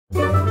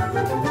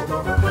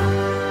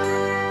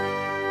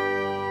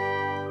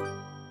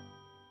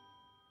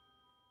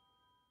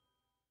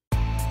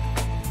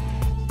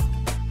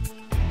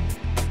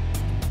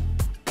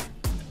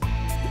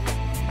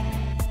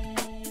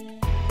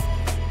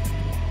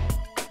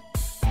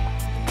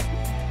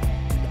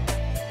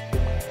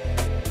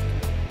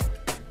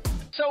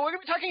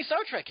playing Star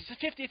Trek. It's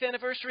the 50th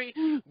anniversary.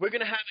 We're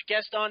going to have a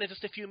guest on in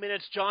just a few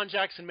minutes. John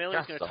Jackson Miller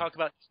is going to talk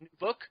about his new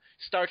book,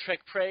 Star Trek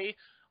Prey.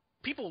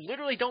 People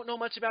literally don't know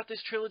much about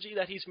this trilogy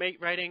that he's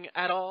writing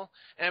at all,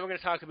 and we're going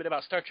to talk a bit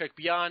about Star Trek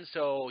Beyond.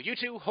 So you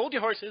two, hold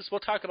your horses. We'll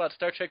talk about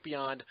Star Trek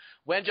Beyond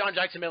when John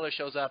Jackson Miller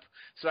shows up,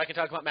 so I can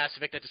talk about Mass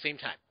Effect at the same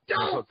time.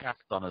 We'll put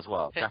Gaston as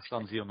well.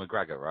 Gaston's Ewan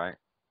McGregor, right?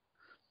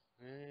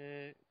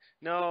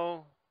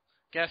 No,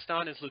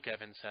 Gaston is Luke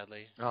Evans,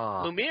 sadly.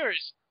 Oh. Lumiere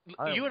is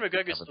Ewan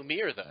McGregor's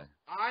Lumiere, though.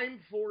 I'm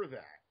for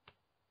that.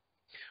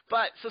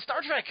 But so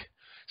Star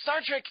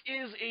Trek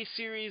is a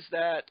series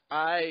that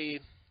I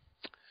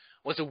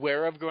was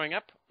aware of growing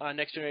up.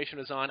 Next Generation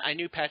was on. I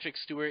knew Patrick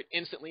Stewart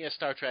instantly as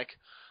Star Trek,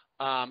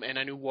 and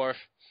I knew Worf.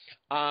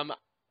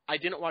 I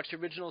didn't watch the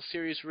original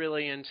series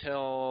really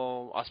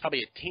until I was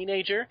probably a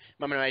teenager.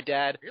 Remember my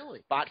dad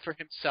bought for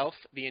himself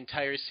the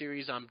entire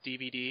series on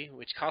DVD,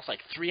 which cost like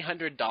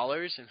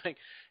 $300, and like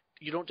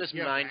you don't just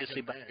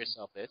mindlessly buy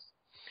yourself this.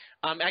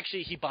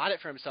 Actually, he bought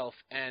it for himself,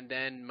 and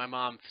then my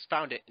mom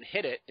found it and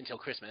hid it until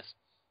Christmas.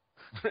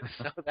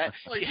 So that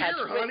like,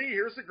 here, honey,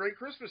 here's a great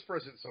Christmas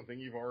present, something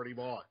you've already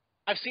bought.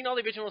 I've seen all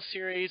the original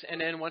series, and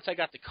then once I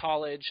got to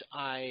college,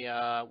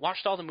 I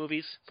watched all the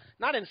movies.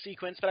 Not in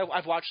sequence, but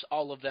I've watched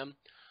all of them.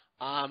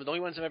 The only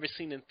ones I've ever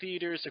seen in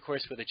theaters, of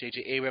course, were the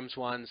J.J. Abrams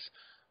ones.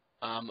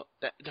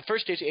 The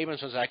first J.J.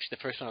 Abrams was actually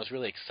the first one I was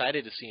really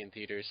excited to see in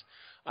theaters.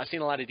 I've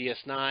seen a lot of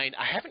DS9. I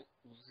haven't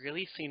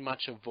really seen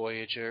much of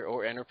Voyager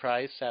or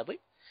Enterprise, sadly.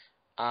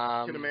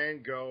 Can a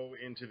man go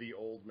into the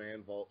old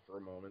man vault for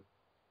a moment?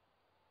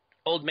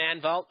 Old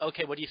man vault?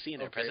 Okay, what do you see in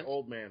there? Okay, Presents?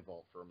 old man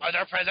vault for a moment. Are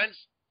there presents?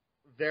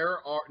 There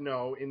are,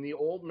 no, in the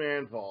old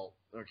man vault,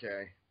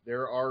 okay,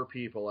 there are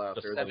people out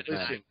there that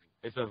listen.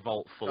 It's a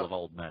vault full of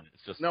old men.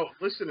 It's just No,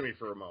 listen to me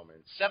for a moment.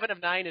 7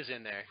 of 9 is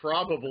in there.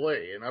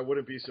 Probably, and I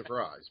wouldn't be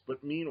surprised.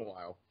 But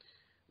meanwhile,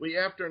 what you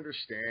have to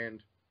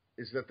understand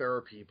is that there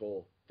are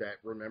people that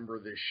remember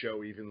this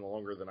show even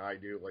longer than I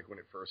do, like when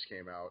it first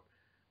came out.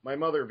 My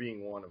mother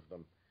being one of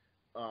them.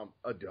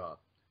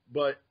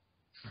 But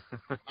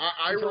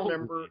I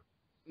remember...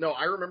 No,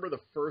 I remember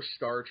the first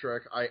Star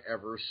Trek I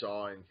ever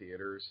saw in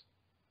theaters.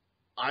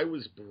 I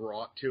was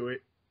brought to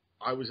it.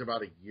 I was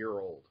about a year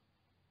old.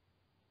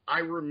 I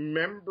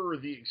remember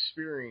the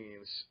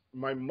experience.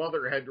 My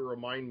mother had to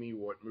remind me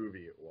what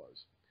movie it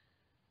was.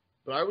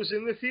 But I was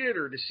in the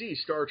theater to see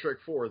Star Trek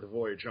IV, The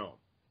Voyage Home,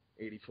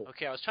 84.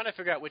 Okay, I was trying to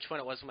figure out which one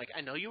it was. I'm like,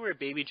 I know you were a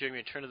baby during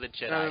Return of the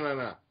Jedi.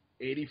 No.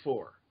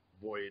 84,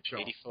 Voyage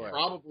Home. 84.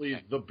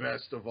 Probably the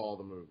best of all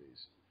the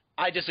movies.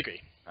 I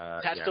disagree.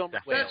 That's cool.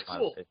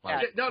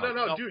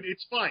 No, dude,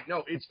 it's fine.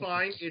 No, it's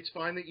fine. It's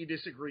fine that you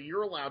disagree.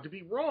 You're allowed to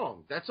be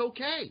wrong. That's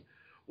okay.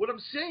 What I'm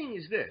saying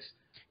is this.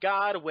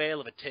 Got a whale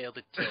of a tale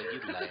to tell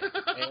you, lad.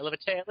 Whale of a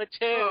tale to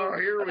tell. Oh,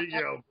 here we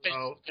go,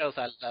 bro. Tales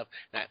I love.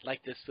 Not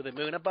like this with the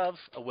moon above.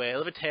 A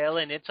whale of a tale,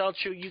 and it's all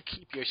true. You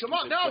keep your Come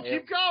on, no, whale.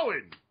 keep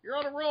going. You're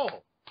on a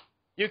roll.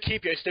 You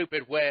keep your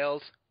stupid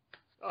whales.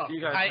 Oh. You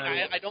guys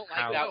I don't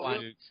like that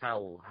one.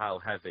 How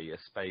heavy a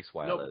space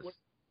whale is.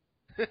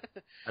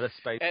 At a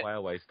space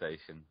railway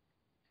station.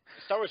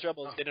 Star Wars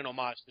Rebels did an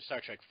homage to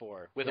Star Trek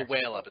 4 with a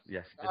whale of it.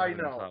 Yes, I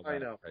know.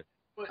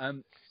 But,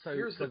 so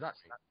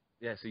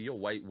you're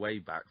way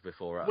back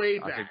before us. Way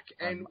back.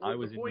 And I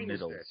was in the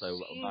middle, this? so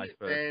my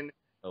first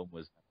film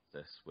was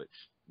Nemesis, which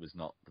was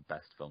not the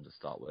best film to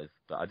start with.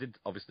 But I did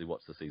obviously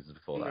watch the seasons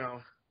before that.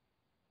 No.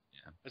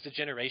 Yeah. Was it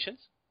Generations?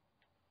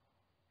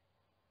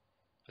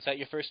 Was that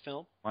your first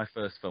film? My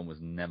first film was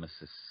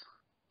Nemesis.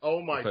 Oh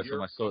my god! The first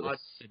time I saw it at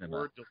the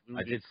cinema.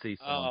 I did see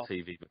some on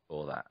TV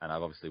before that, and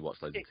I've obviously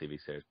watched loads of TV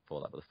series before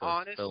that. But the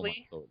first film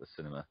I saw at the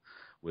cinema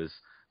was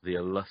the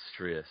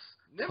illustrious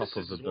Nemesis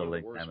top of the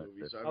billing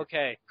Nemesis.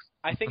 Okay,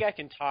 I think I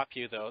can talk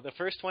you though. The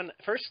first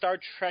Star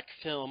Trek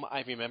film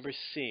I remember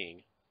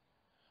seeing,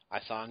 I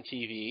saw on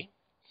TV,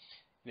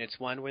 and it's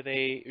one where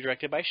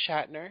directed by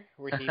Shatner,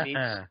 where he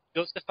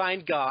goes to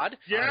find God.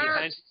 Yeah. He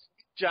finds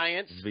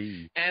giants,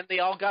 and they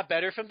all got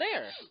better from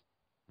there.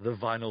 The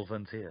Vinyl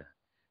Frontier.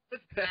 But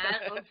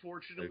that,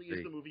 unfortunately,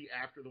 is the movie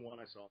after the one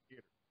I saw in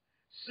theater.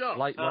 So,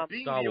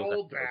 being Star the Wars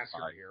old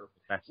bastard here,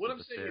 what I'm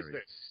saying is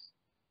this.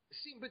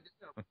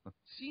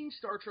 Seeing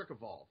Star Trek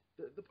evolve,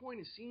 the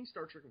point is seeing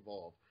Star Trek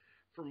evolve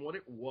from what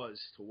it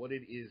was to what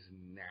it is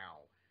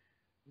now,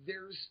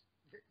 there's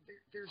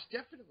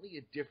definitely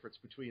a difference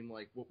between,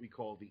 like, what we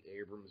call the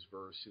Abrams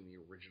verse and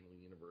the original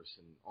universe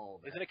and all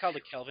that. Isn't it called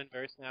the Kelvin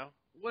verse now?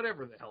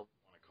 Whatever the hell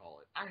you want to call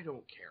it. I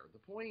don't care.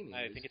 The point is...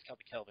 I think it's called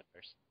the Kelvin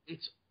verse.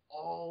 It's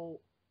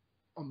all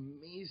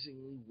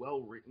amazingly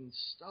well-written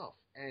stuff.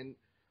 And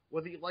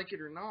whether you like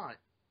it or not,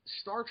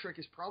 Star Trek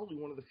is probably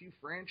one of the few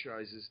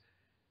franchises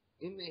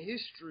in the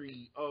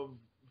history of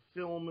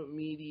film,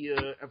 media,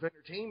 of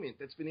entertainment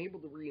that's been able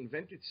to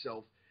reinvent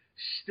itself,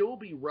 still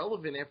be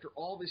relevant after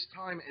all this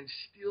time, and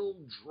still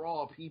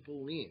draw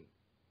people in.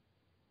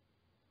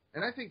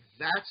 And I think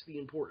that's the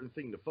important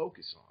thing to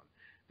focus on.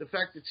 The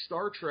fact that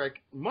Star Trek,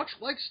 much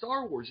like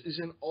Star Wars, is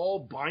an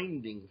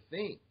all-binding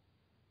thing.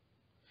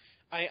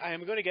 I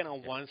am going to get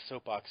on one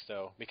soapbox,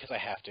 though, because I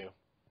have to.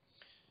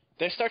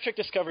 their Star Trek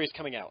Discovery is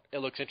coming out. It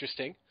looks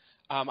interesting.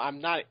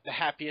 I'm not the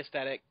happiest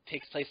that it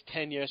takes place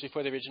 10 years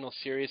before the original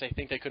series. I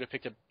think they could have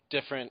picked a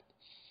different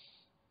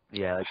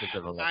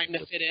time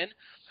to fit in.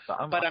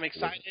 But I'm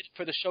excited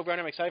for the showrunner.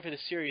 I'm excited for the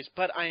series.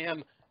 But I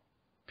am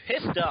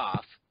pissed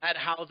off at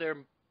how they're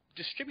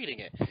distributing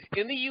it.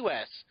 In the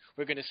U.S.,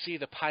 we're going to see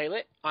the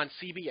pilot on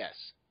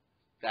CBS.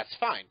 That's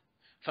fine.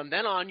 From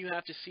then on, you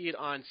have to see it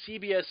on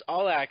CBS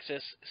All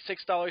Access,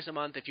 $6 a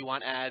month if you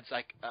want ads,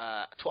 like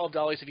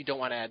 $12 if you don't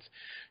want ads.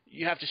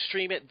 You have to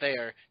stream it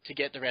there to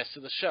get the rest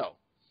of the show.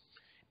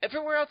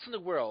 Everywhere else in the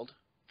world,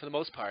 for the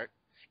most part,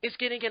 is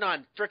getting it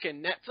on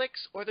frickin' Netflix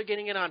or they're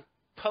getting it on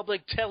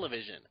public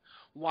television.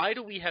 Why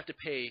do we have to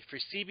pay for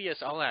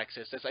CBS All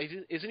Access that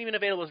isn't even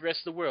available to the rest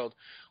of the world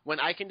when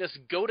I can just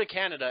go to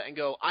Canada and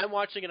go, I'm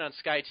watching it on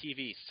Sky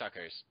TV,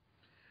 suckers?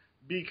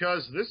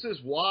 Because this is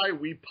why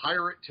we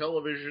pirate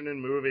television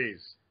and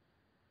movies.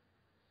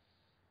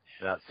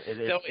 It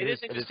is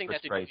interesting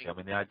that they're doing. I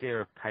mean, the idea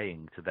of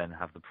paying to then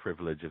have the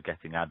privilege of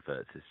getting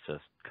adverts is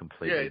just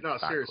completely. Yeah, no,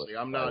 seriously,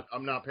 I'm not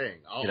paying.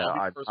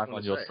 I'm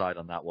on your side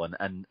on that one,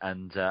 and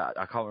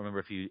I can't remember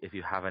if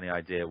you have any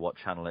idea what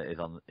channel it is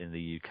on in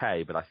the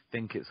UK, but I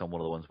think it's on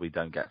one of the ones we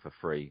don't get for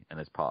free, and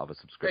it's part of a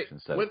subscription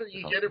service. Whether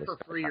you get it for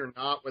free or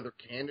not, whether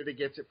Canada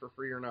gets it for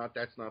free or not,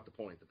 that's not the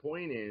point. The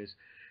point is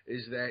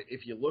that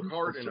if you look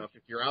hard enough,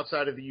 if you're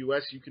outside of the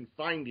US, you can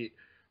find it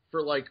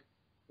for like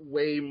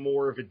way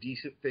more of a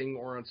decent thing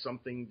or on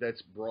something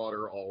that's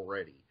broader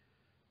already.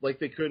 Like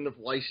they couldn't have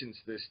licensed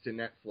this to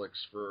Netflix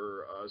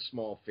for a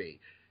small fee.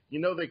 You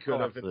know they could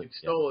have, and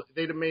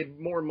they'd have made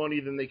more money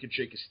than they could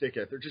shake a stick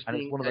at. They're just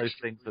being it's one of those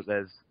things that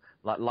there's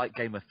like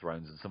Game of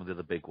Thrones and some of the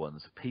other big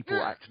ones. People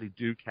actually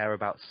do care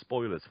about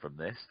spoilers from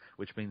this,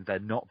 which means they're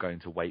not going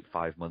to wait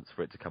 5 months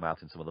for it to come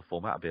out in some other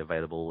format and be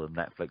available on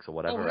Netflix or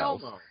whatever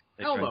else.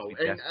 Hell no.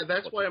 And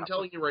that's why I'm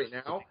telling you right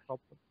now.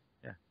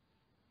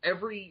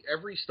 Every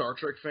Star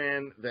Trek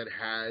fan that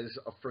has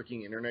a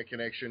freaking internet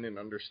connection and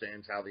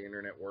understands how the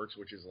internet works,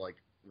 which is like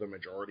the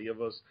majority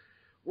of us,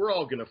 we're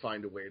all going to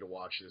find a way to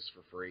watch this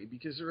for free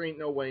because there ain't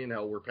no way in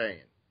hell we're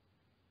paying.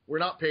 We're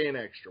not paying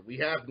extra. We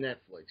have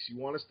Netflix. You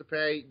want us to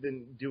pay,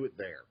 then do it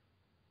there.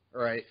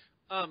 All right?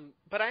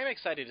 But I am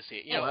excited to see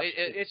it.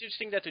 It's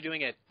interesting that they're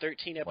doing a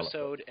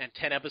 13-episode and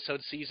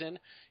 10-episode season,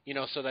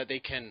 so that they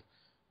can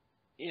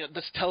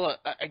let's tell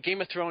a Game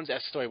of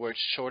Thrones-esque story where it's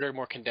shorter,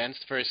 more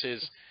condensed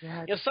versus,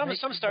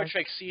 some Star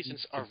Trek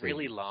seasons are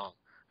really long.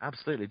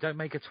 Absolutely. Don't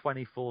make a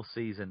 24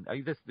 season.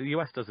 The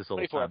US does this all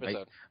the time.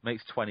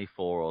 Makes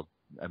 24 or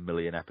a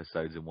million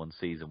episodes in one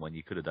season when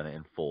you could have done it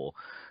in 4.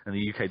 And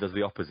the UK does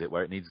the opposite,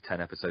 where it needs 10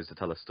 episodes to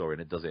tell a story,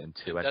 and it does it in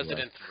 2 anyway. Does it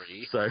in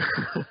 3. So,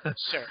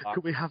 sure.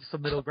 Could we have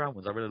some middle ground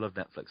ones? I really love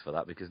Netflix for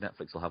that, because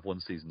Netflix will have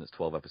one season that's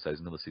 12 episodes,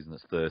 another season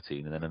that's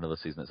 13, and then another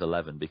season that's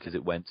 11, because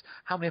it went,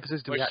 how many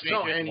episodes do we actually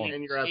have?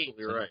 And you're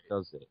absolutely right. It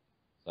does it.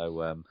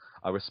 So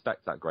I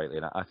respect that greatly,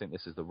 and I think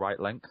this is the right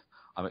length.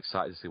 I'm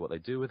excited to see what they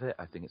do with it.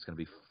 I think it's going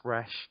to be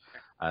fresh.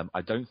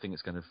 I don't think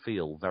it's going to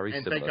feel very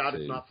similar thank God to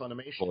it's not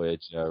Funimation.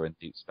 Voyager and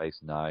Deep Space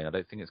Nine. I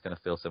don't think it's going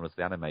to feel similar to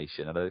the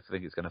animation. I don't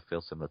think it's going to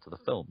feel similar to the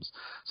films.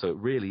 So it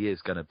really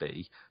is going to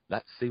be,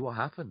 let's see what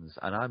happens.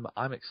 And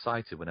I'm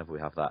excited whenever we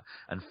have that.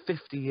 And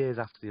 50 years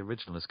after the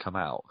original has come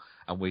out,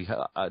 and we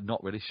are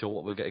not really sure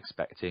what we're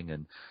expecting,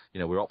 and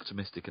we're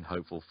optimistic and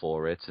hopeful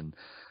for it. And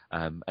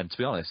to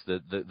be honest,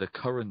 the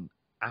current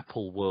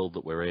Apple world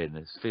that we're in,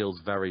 it feels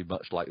very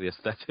much like the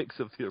aesthetics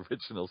of the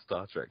original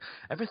Star Trek.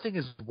 Everything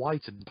is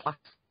white and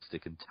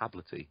plastic and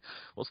tablety.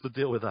 What's the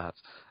deal with that?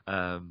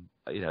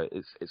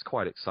 It's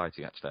quite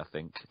exciting, actually. I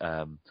think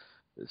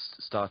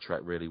Star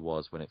Trek really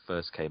was, when it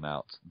first came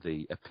out,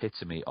 the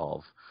epitome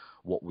of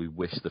what we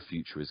wish the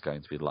future is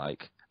going to be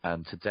like.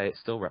 And today it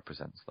still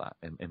represents that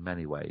in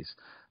many ways.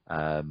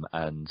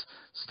 And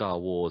Star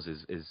Wars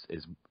is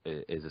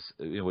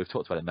we've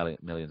talked about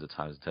it millions of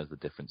times in terms of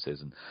the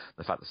differences, and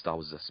the fact that Star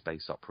Wars is a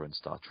space opera and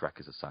Star Trek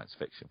is a science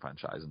fiction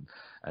franchise,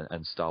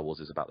 and Star Wars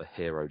is about the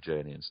hero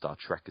journey, and Star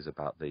Trek is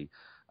about the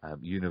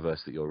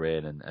universe that you're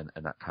in, and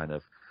that kind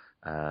of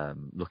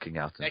looking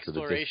out into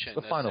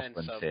the final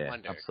frontier.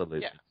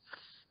 Absolutely. Yeah.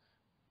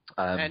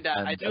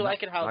 I do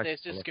like it how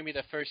this is going to be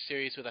the first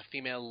series with a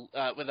female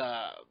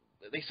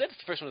they said it's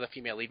the first one with a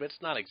female lead, but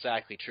it's not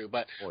exactly true.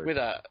 But with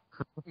a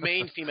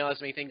main female as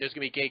main thing, there's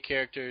going to be gay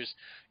characters.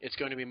 It's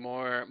going to be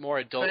more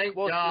adult. Thank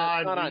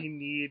God we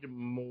need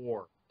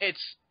more.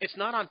 It's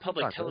not on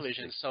public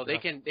television, so they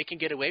can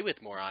get away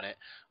with more on it.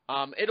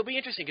 It'll be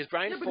interesting because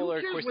Brian Fuller,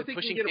 of course, is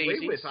pushing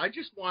daisies. I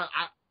just want.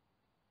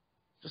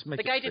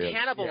 The guy did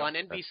Hannibal on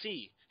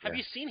NBC. Have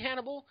you seen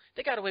Hannibal?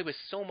 They got away with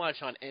so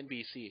much on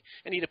NBC.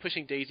 And he's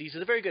pushing daisies.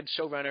 He's a very good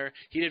showrunner.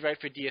 He did write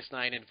for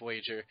DS9 and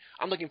Voyager.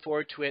 I'm looking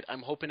forward to it.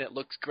 I'm hoping it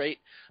looks great.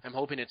 I'm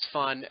hoping it's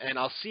fun. And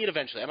I'll see it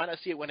eventually. I might not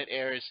see it when it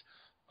airs,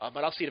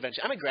 but I'll see it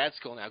eventually. I'm in grad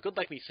school now. Good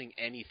luck me seeing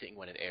anything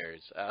when it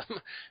airs.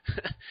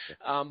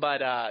 I'm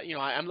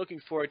looking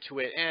forward to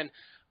it. And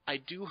I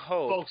do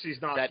hope Folks,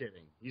 he's not that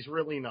kidding. He's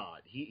really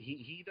not.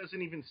 He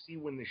doesn't even see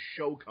when the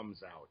show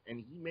comes out, and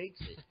he makes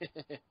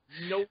it.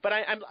 Nope. But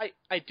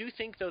I do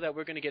think though that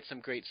we're going to get some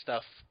great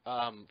stuff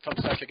from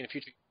Star Trek in the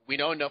future. We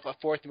know a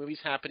fourth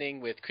movie's happening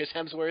with Chris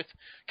Hemsworth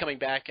coming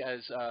back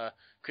as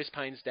Chris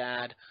Pine's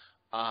dad.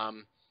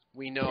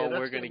 We know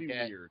we're going to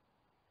get. Weird.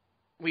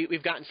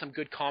 We've gotten some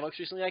good comics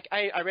recently. Like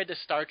I read the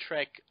Star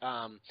Trek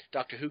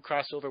Doctor Who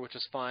crossover, which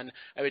was fun.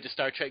 I read the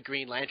Star Trek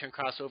Green Lantern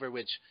crossover,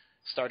 which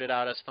started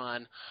out as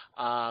fun.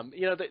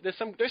 There's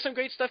some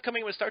great stuff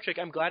coming with Star Trek.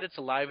 I'm glad it's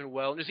alive and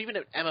well. And there's even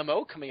an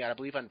MMO coming out, I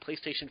believe, on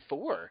PlayStation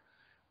 4,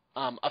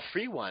 a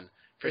free one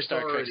for it's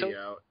Star Trek. It's already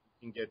out.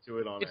 You can get to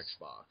it on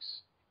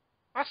Xbox.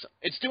 Awesome.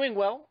 It's doing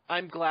well.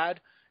 I'm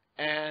glad.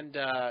 And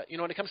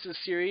when it comes to the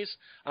series,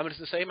 I'm going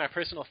to say my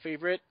personal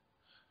favorite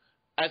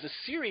as a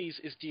series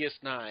is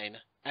DS9.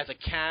 As a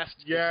cast,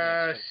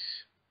 yes.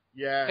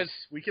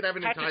 We could have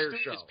an entire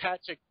Stewart show. Is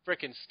Patrick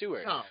frickin'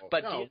 Stewart. No,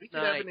 we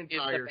could have an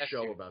entire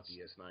show series. about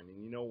DS9,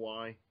 and you know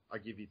why? I'll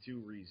give you two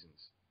reasons.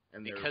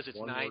 And because it's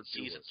 9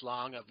 seasons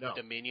long of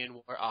Dominion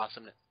War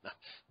awesomeness.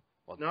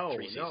 No,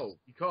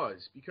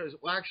 because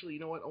well, actually, you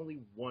know what? Only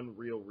one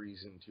real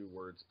reason. 2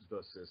 words: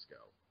 the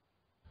Cisco.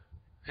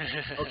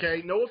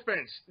 Okay, no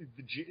offense.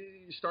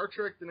 Star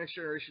Trek: The Next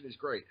Generation is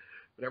great,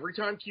 but every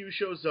time Q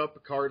shows up,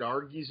 Picard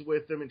argues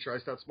with him and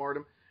tries to outsmart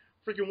him.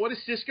 Freaking, what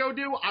does Cisco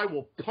do? I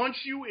will punch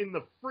you in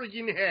the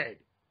friggin' head.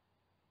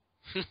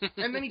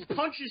 And then he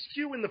punches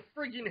Q in the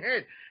friggin'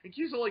 head. And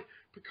Q's all like,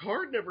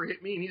 Picard never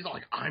hit me. And he's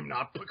like, I'm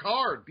not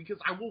Picard because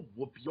I will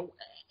whoop your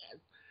ass.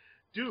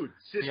 Dude,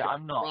 Cisco,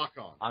 rock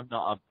on. I'm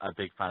not a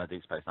big fan of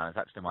Deep Space Nine. It's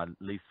actually my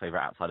least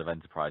favorite outside of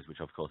Enterprise, which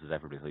of course is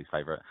everybody's least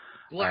favorite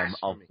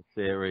of the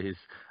series.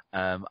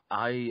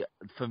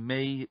 For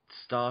me,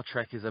 Star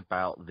Trek is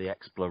about the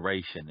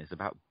exploration. It's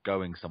about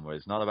going somewhere.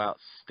 It's not about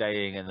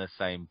staying in the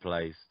same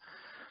place.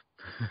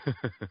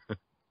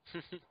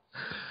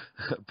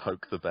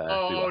 Poke the bear.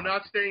 Oh,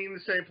 not staying in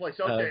the same place.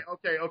 Okay.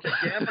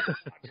 Gamma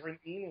Quadrant.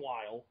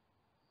 Meanwhile,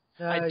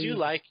 I do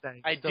like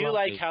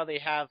how they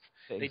have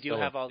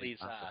all these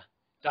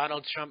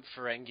Donald Trump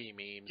Ferengi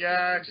memes.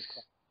 Yes,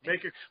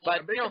 make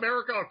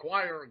America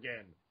acquire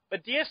again.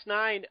 But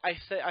DS9, I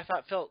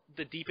thought felt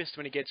the deepest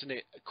when it gets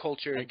into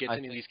culture and gets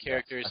into these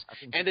characters.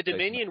 And the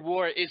Dominion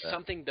War is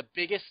something the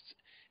biggest.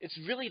 It's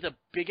really the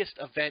biggest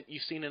event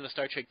you've seen in a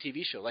Star Trek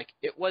TV show. Like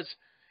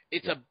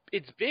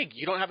it's big.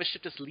 You don't have a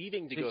ship just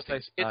leaving to go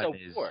things. It's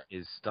a war.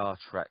 Is Star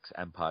Trek's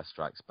Empire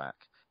Strikes Back.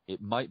 It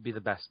might be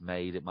the best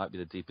made. It might be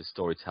the deepest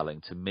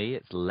storytelling. To me,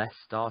 it's less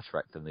Star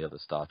Trek than the other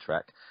Star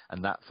Trek,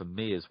 and that for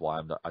me is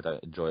why I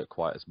don't enjoy it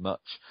quite as much.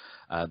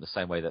 The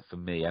same way that for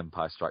me,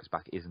 Empire Strikes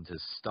Back isn't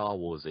as Star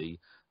Warsy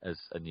as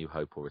A New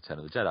Hope or Return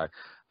of the Jedi.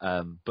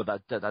 But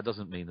that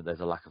doesn't mean that there's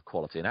a lack of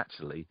quality. And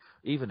actually,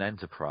 even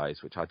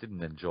Enterprise, which I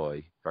didn't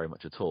enjoy very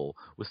much at all,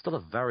 was still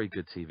a very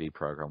good TV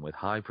program with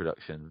high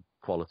production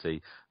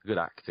quality, good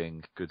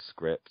acting, good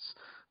scripts.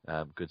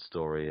 Good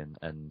story,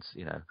 and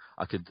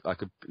I could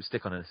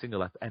stick on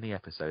any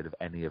episode of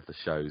any of the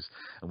shows,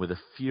 and with a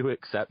few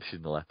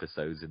exceptional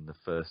episodes in the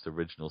first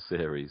original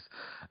series,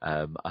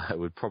 I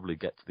would probably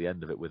get to the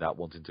end of it without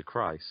wanting to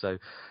cry. So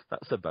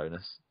that's a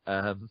bonus.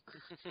 I'm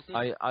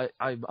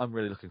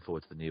really looking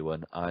forward to the new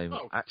one.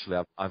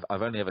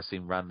 I've only ever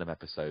seen random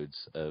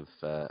episodes of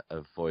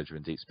Voyager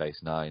and Deep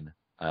Space Nine.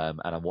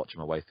 And I'm watching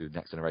my way through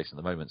Next Generation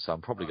at the moment, so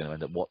I'm probably going to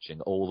end up watching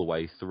all the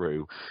way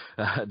through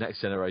Next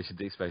Generation,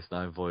 Deep Space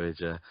Nine,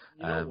 Voyager,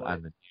 and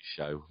the new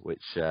show,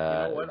 which...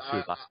 I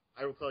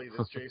will tell you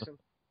this, Jason.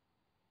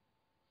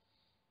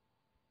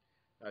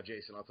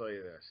 Jason, I'll tell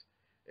you this.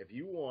 If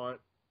you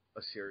want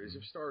a series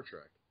of Star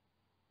Trek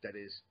that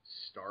is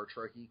Star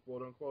Trek-y,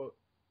 quote-unquote,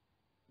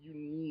 you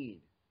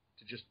need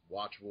to just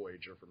watch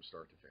Voyager from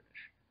start to finish.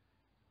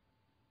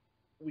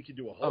 We could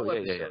do a whole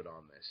episode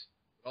on this.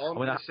 All I'm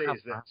going to say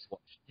is this: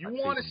 you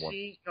want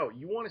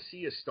to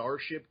see a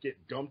starship get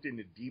dumped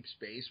into deep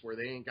space where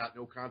they ain't got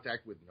no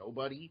contact with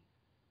nobody.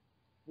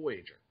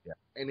 Voyager,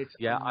 and it's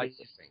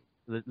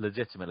amazing.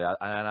 Legitimately, and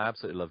I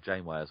absolutely love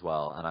Janeway as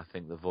well, and I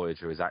think the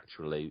Voyager is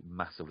actually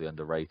massively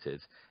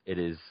underrated. It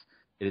is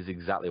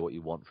exactly what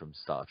you want from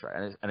Star Trek,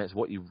 and it's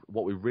what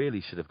we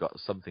really should have got,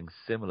 something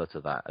similar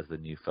to that as the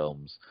new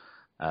films.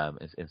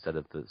 Instead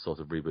of the sort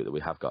of reboot that we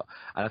have got.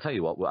 And I'll tell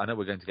you what, I know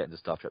we're going to get into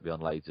Star Trek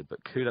Beyond later,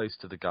 but kudos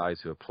to the guys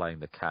who are playing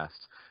the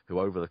cast, who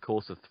over the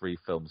course of 3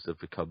 films have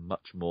become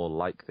much more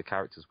like the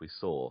characters we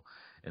saw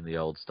in the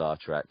old Star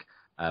Trek.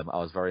 I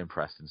was very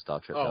impressed in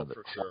Star Trek Beyond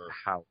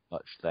how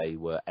much they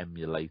were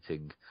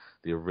emulating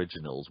the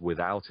originals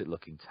without it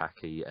looking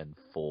tacky and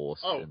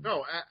forced.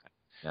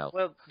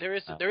 Well, there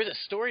is a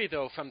story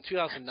though from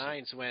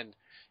 2009 when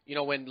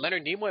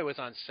Leonard Nimoy was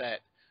on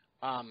set.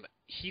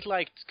 He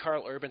liked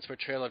Carl Urban's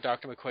portrayal of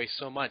Dr. McCoy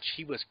so much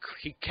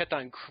he kept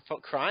on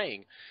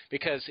crying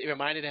because it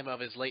reminded him of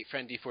his late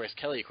friend DeForest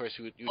Kelley, of course,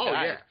 who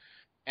died. Yeah.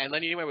 And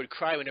Leonard Nimoy would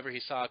cry whenever he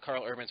saw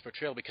Carl Urban's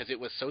portrayal because it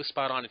was so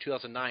spot on in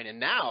 2009. And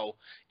now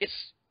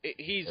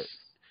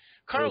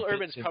Carl There were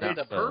Urban's bits in probably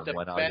that the film the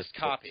when I best just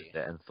looked copy.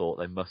 at it and thought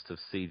they must have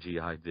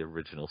CGI'd the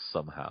original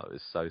somehow. It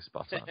was so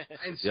spot on.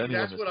 And see, The only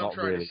one that's that's what I'm not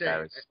trying really to say.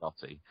 there is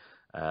Scotty,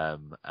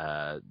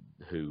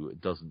 who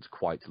doesn't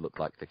quite look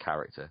like the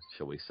character,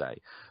 shall we say.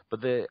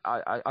 But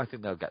I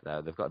think they'll get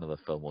there. They've got another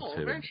film or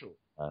two. Eventually.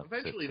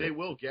 Eventually they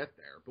will get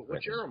there. But what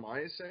Right.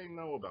 Jeremiah is saying,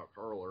 though, about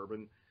Carl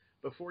Urban,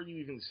 before you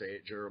even say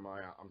it,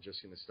 Jeremiah, I'm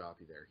just going to stop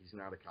you there. He's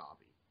not a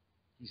copy.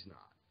 He's not.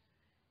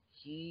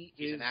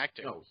 He's an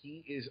actor. No,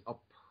 he is a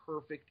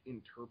perfect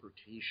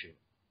interpretation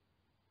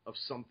of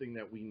something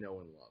that we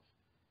know and love.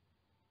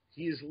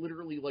 He is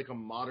literally like a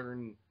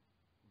modern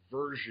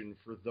version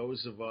for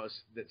those of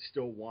us that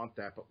still want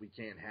that, but we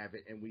can't have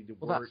it, and we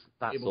weren't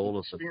that's able all to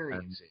of them.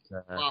 experience And,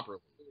 it properly.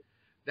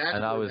 That's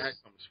and where that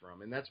comes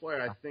from, and that's why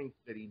I think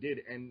that he did,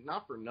 and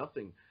not for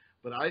nothing,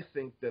 but I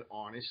think that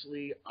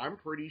honestly, I'm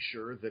pretty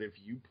sure that if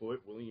you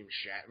put William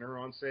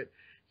Shatner on set,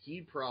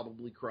 he'd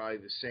probably cry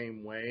the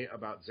same way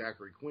about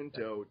Zachary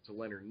Quinto to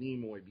Leonard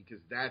Nimoy,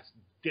 because that's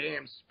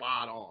damn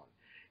spot on.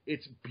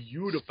 It's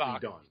beautifully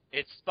done.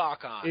 It's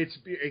Spock on.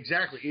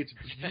 Exactly. It's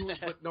beautiful.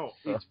 But no,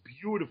 it's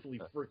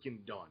beautifully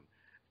freaking done.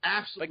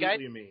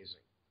 Absolutely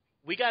amazing.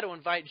 We got to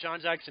invite John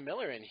Jackson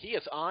Miller in. He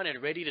is on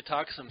and ready to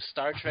talk some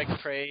Star Trek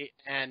Prey,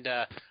 and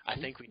I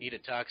think we need to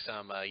talk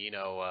some,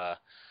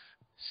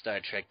 Star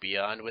Trek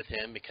Beyond with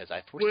him, because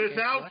I pushed it.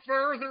 Without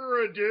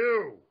further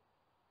ado,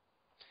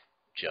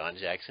 John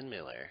Jackson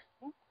Miller.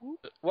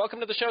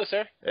 Welcome to the show,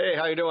 sir. Hey,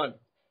 how you doing?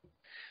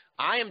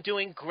 I am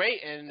doing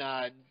great,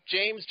 and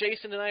James,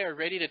 Jason, and I are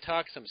ready to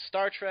talk some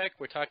Star Trek.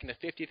 We're talking the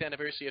 50th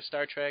anniversary of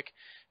Star Trek,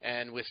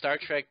 and with Star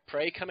Trek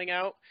Prey coming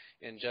out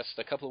in just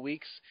a couple of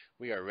weeks,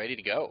 we are ready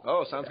to go.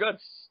 Oh, sounds good.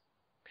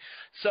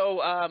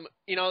 So,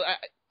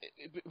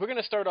 we're going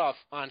to start off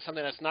on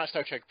something that's not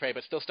Star Trek Prey,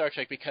 but still Star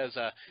Trek, because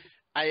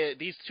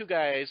these two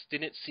guys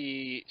didn't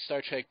see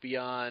Star Trek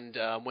Beyond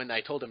when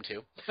I told them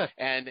to,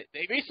 and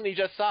they recently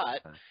just saw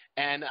it,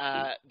 and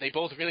they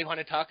both really want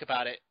to talk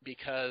about it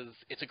because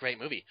it's a great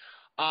movie.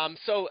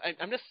 So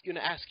I'm just going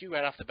to ask you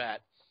right off the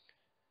bat,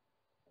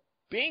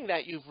 being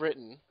that you've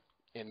written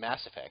in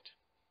Mass Effect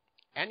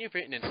and you've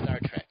written in Star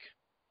Trek,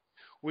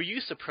 were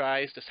you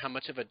surprised as how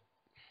much of a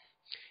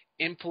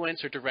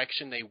influence or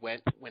direction they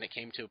went when it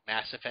came to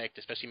Mass Effect,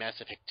 especially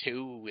Mass Effect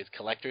 2 with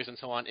collectors and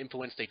so on,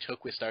 influence they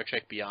took with Star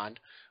Trek Beyond,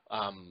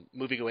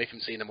 moving away from,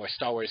 say, the more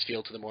Star Wars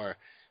feel to the more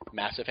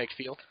Mass Effect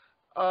feel?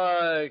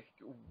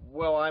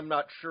 Well, I'm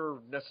not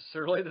sure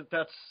necessarily that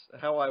that's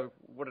how I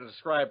would have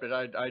described it.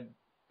 I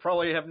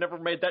probably have never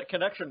made that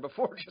connection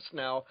before just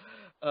now.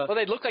 Well,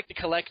 they look like the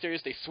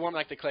collectors. They swarm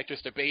like the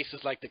collectors. Their base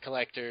is like the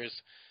collectors.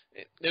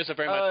 There's a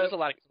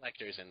lot of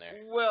collectors in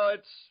there. Well,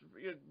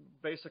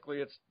 basically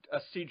it's a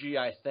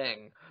CGI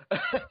thing,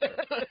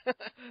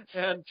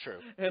 and True.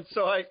 And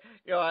so I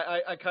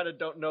kind of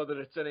don't know that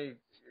it's any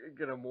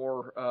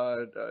more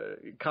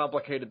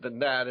complicated than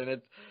that,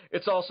 and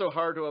it's also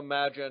hard to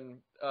imagine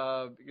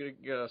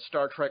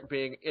Star Trek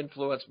being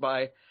influenced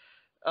by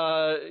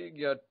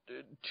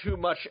too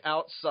much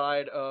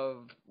outside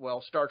of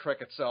Star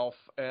Trek itself,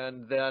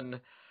 and then.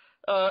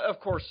 Of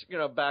course,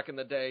 back in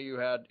the day, you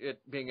had it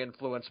being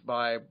influenced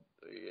by,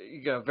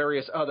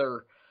 various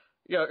other,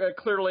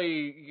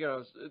 clearly,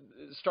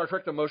 Star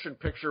Trek the Motion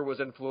Picture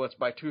was influenced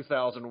by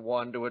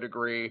 2001 to a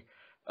degree.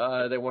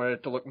 They wanted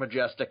it to look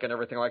majestic and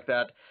everything like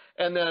that.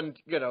 And then,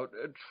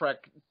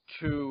 Trek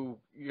 2,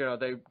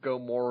 they go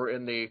more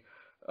in the,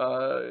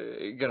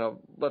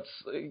 let's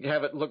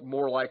have it look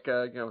more like,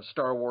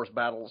 Star Wars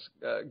battles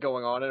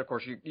going on. And, of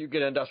course, you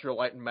get Industrial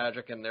Light and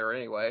Magic in there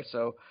anyway.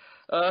 So,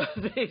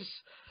 these...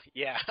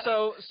 Yeah.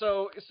 So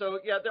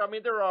yeah.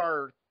 There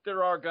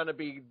are going to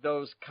be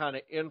those kind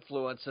of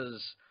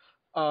influences.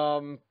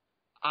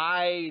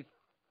 I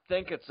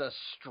think it's a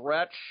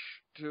stretch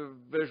to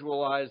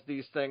visualize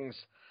these things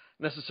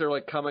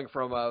necessarily coming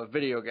from a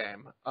video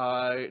game.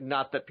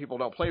 Not that people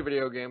don't play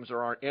video games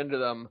or aren't into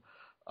them,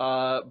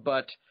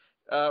 but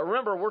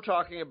remember we're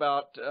talking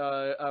about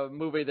a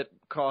movie that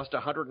cost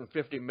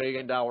 $150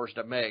 million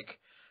to make.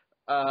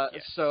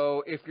 Yes.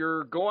 So if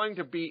you're going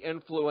to be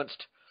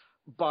influenced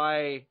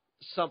by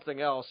something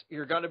else,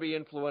 you're going to be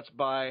influenced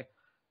by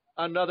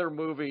another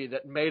movie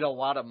that made a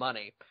lot of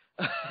money.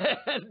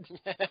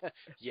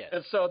 Yes.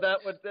 And so that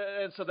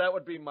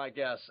would be my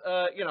guess.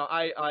 I'm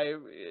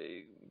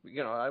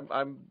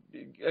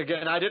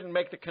again, I didn't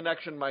make the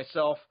connection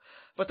myself,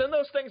 but then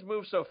those things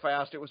move so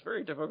fast, it was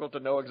very difficult to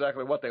know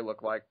exactly what they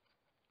look like.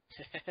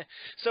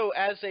 So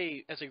as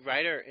a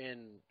writer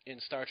in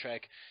Star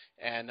Trek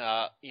and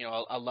a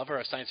lover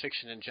of science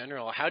fiction in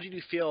general, how did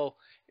you feel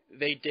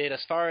they did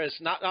as far as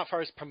not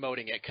far as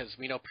promoting it, because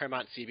we know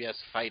Paramount CBS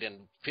fight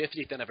and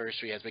 50th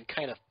anniversary has been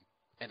kind of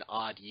an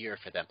odd year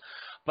for them.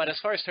 But as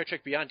far as Star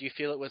Trek Beyond, do you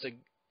feel it was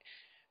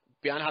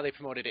beyond how they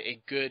promoted it,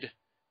 a good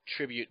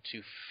tribute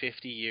to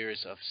 50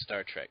 years of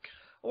Star Trek?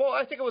 Well,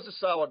 I think it was a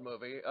solid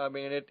movie. I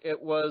mean,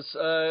 it was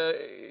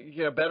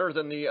better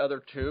than the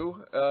other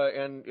two.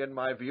 And in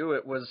my view,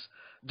 it was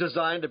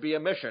designed to be a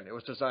mission. It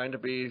was designed to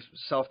be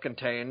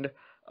self-contained,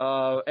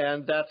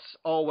 and that's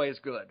always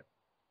good.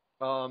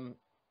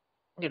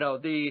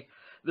 The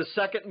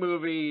second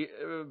movie,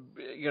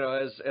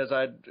 as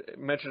I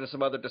mentioned in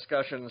some other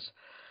discussions,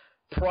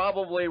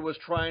 probably was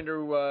trying to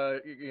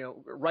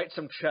write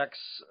some checks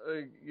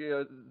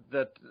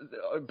that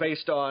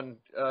based on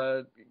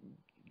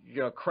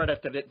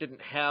credit that it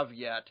didn't have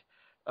yet,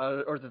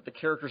 or that the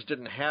characters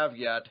didn't have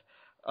yet.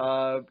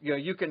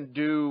 You can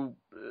do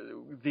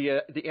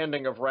the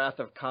ending of Wrath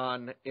of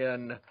Khan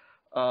in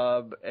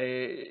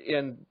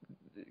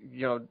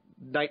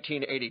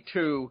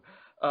 1982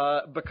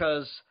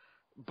 because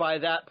by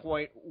that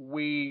point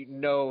we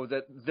know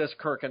that this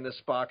Kirk and this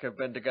Spock have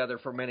been together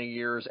for many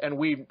years, and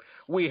we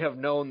have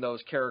known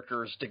those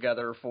characters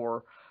together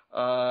for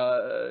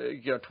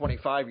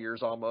 25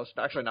 years almost.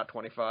 Actually, not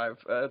 25.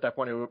 At that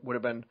point, it would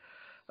have been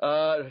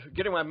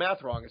getting my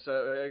math wrong. It's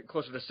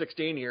closer to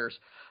 16 years.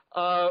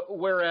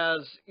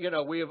 Whereas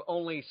we have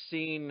only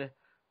seen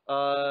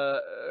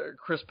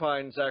Chris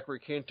Pine, Zachary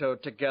Quinto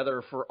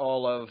together for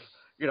all of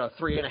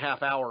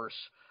 3.5 hours.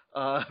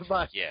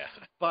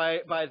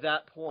 By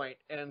that point,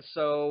 and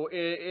so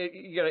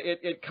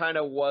it kind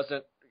of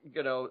wasn't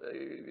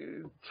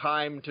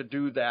time to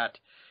do that,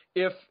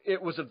 if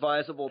it was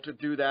advisable to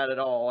do that at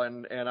all.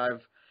 And I've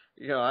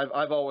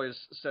always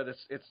said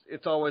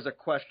it's always a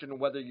question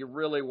whether you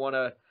really want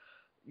to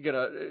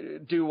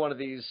do one of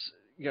these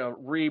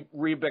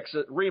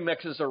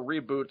remixes or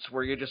reboots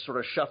where you just sort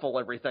of shuffle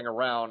everything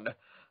around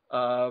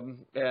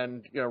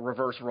and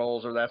reverse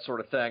roles or that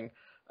sort of thing.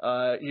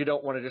 You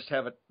don't want to just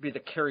have it be the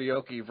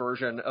karaoke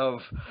version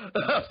of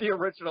the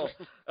original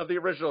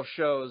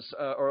shows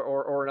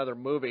or another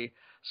movie.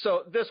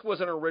 So this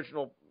was an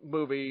original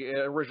movie,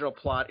 original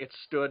plot. It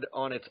stood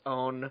on its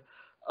own.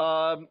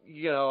 I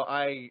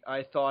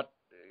thought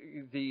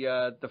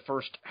the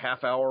first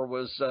half hour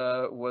was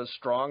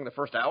strong. The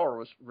first hour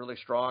was really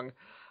strong.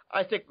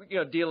 I think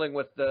dealing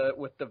with the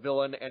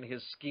villain and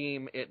his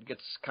scheme, it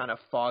gets kind of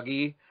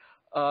foggy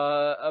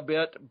a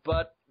bit,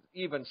 but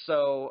even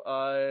so,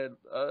 a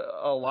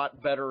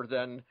lot better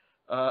than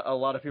a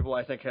lot of people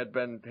I think had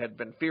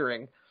been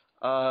fearing,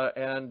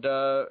 and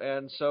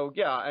so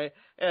yeah.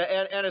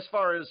 And as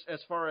far as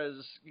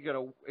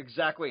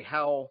exactly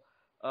how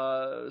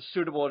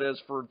suitable it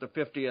is for the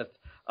 50th,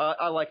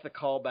 I like the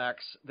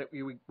callbacks that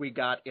we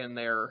got in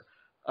there.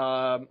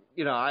 I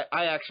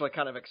actually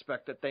kind of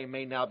expect that they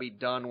may now be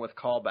done with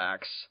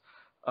callbacks,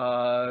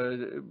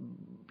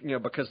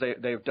 because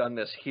they've done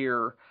this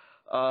here.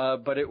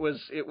 But it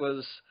was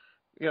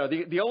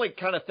the only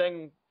kind of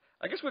thing.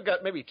 I guess we've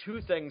got maybe two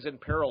things in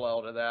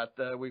parallel to that.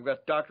 We've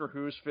got Doctor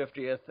Who's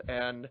 50th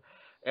and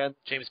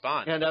James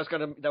Bond. And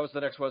that was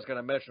the next one I was going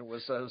to mention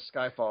was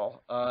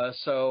Skyfall.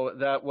 So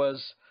that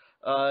was,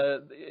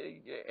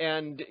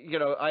 and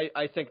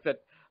I think that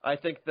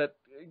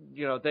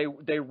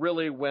they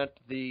really went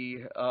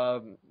the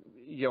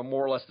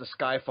more or less the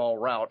Skyfall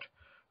route,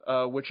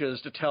 which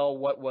is to tell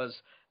what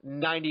was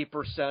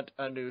 90%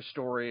 a new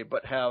story,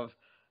 but have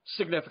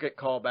significant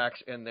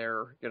callbacks in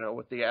there,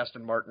 with the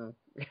Aston Martin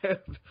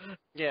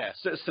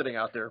sitting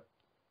out there.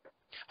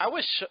 I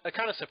was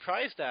kind of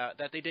surprised that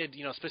they did,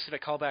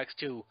 specific callbacks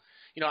to,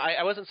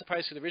 I wasn't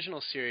surprised to the original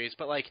series,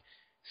 but like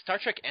Star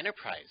Trek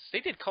Enterprise,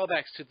 they did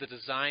callbacks to the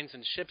designs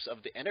and ships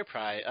of the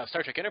Enterprise,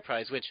 Star Trek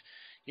Enterprise, which,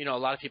 a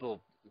lot of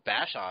people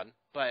bash on,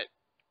 but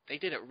they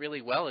did it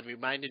really well. It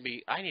reminded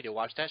me, I need to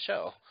watch that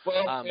show.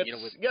 Well,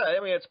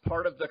 it's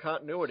part of the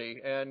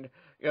continuity, and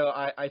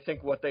I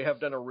think what they have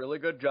done a really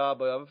good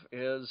job of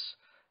is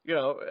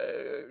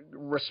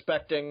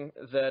respecting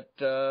that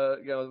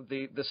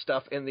the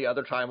stuff in the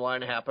other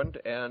timeline happened,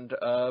 and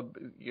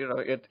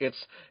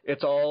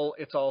it's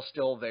all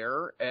still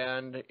there,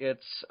 and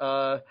it's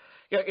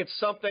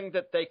something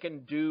that they can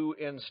do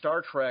in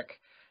Star Trek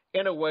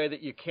in a way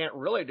that you can't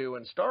really do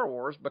in Star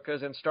Wars,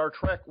 because in Star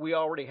Trek we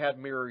already had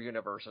mirror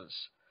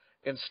universes.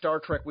 In Star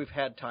Trek we've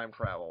had time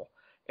travel.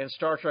 In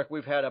Star Trek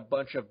we've had a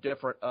bunch of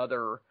different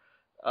other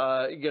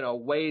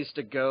ways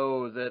to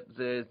go that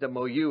the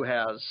milieu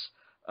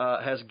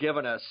has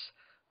given us.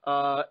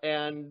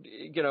 And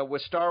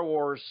with Star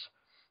Wars,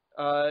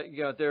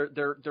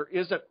 there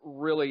isn't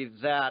really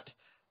that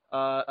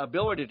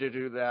ability to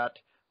do that.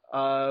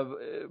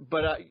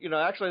 But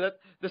actually,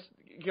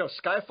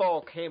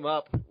 Skyfall came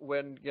up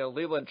when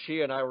Leland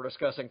Chee and I were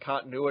discussing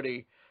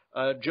continuity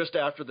just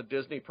after the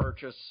Disney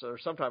purchase, or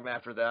sometime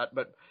after that.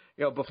 But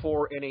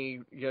before any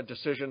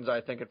decisions,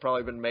 I think, had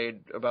probably been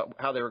made about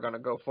how they were going to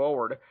go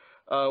forward.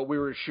 We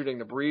were shooting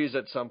the breeze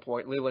at some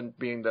point, Leland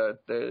being the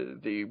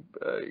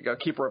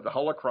keeper of the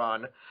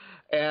holocron.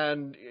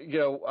 And,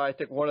 I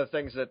think one of the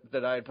things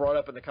that I brought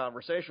up in the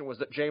conversation was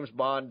that James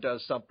Bond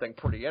does something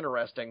pretty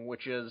interesting,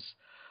 which is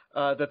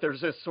that there's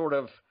this sort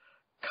of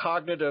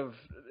cognitive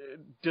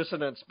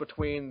dissonance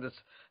between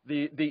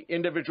the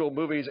individual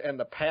movies and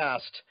the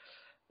past.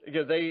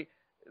 They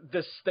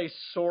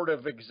sort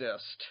of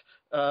exist.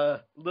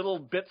 Little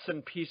bits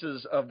and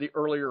pieces of the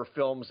earlier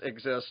films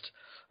exist,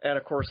 and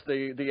of course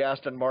the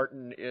Aston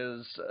Martin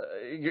is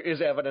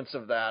evidence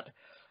of that.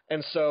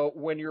 And so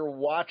when you're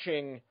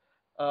watching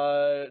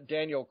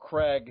Daniel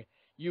Craig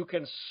you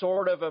can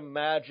sort of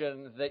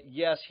imagine that,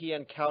 yes, he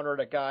encountered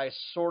a guy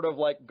sort of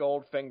like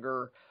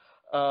Goldfinger,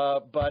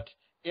 but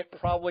it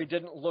probably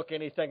didn't look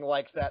anything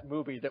like that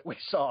movie that we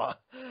saw.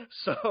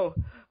 So,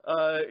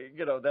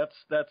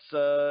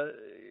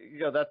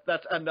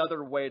 that's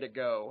another way to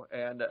go.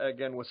 And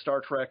again, with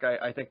Star Trek,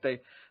 I think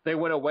they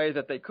went a way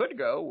that they could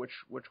go, which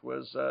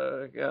was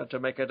to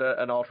make it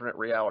an alternate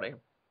reality.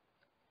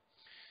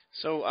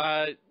 So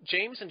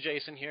James and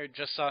Jason here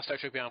just saw Star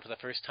Trek Beyond for the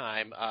first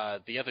time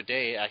the other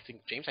day. I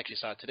think James actually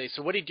saw it today.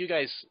 So what did you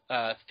guys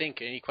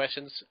think? Any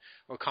questions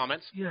or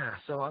comments? Yeah,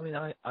 so I mean,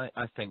 I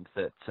think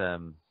that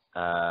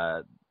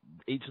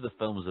each of the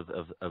films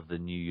of the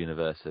new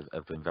universe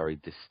have been very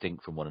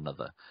distinct from one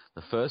another.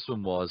 The first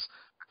one was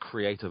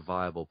create a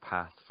viable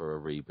path for a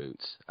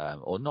reboot,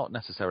 or not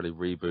necessarily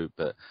reboot,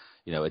 but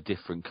a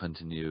different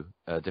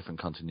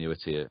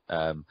continuity.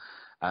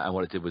 And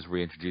what it did was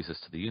reintroduce us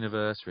to the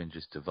universe,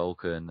 reintroduce to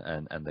Vulcan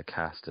and the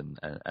cast, and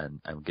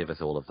give us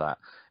all of that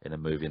in a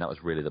movie. And that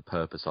was really the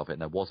purpose of it.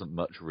 And there wasn't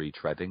much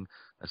retreading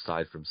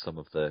aside from some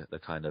of the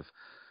kind of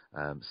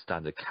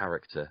standard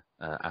character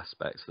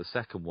aspects. The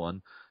second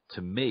one,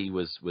 to me,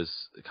 was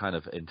kind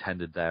of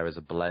intended there as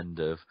a blend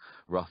of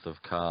Wrath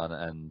of Khan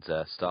and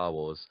Star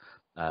Wars,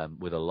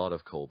 with a lot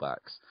of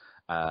callbacks.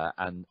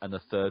 And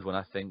the third one,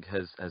 I think,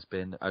 has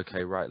been,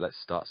 okay, right, let's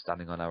start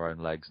standing on our own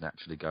legs and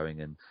actually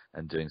going and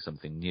doing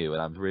something new.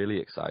 And I'm really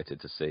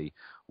excited to see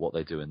what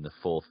they do in the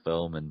fourth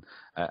film, and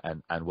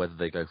whether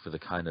they go for the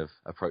kind of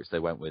approach they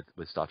went with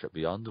Star Trek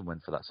Beyond and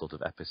went for that sort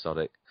of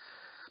episodic.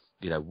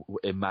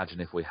 Imagine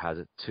if we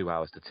had 2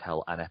 hours to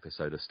tell an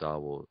episode of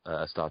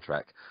Star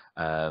Trek,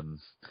 and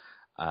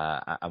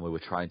we were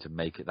trying to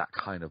make it that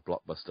kind of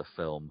blockbuster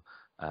film,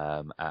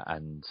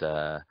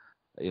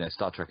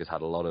 Star Trek has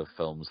had a lot of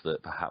films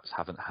that perhaps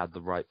haven't had the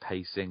right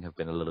pacing, have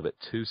been a little bit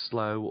too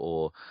slow,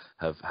 or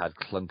have had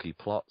clunky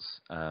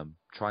plots.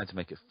 Trying to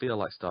make it feel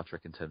like Star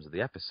Trek in terms of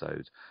the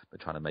episode, but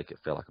trying to make it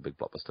feel like a big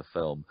blockbuster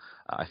film,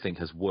 I think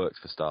has worked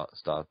for Star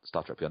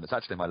Trek Beyond. It's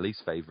actually my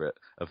least favorite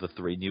of the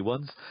three new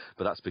ones,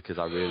 but that's because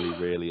I really,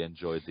 really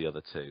enjoyed the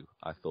other two.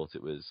 I thought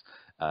it was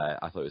a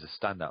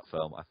standout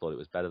film. I thought it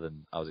was better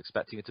than I was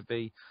expecting it to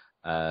be.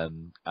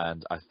 And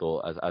I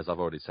thought, as I've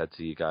already said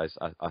to you guys,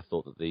 I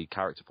thought that the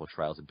character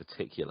portrayals in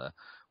particular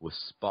were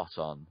spot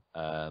on.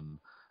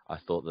 I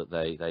thought that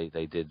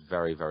they did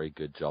very, very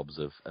good jobs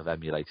of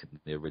emulating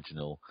the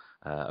original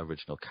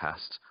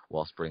cast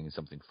whilst bringing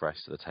something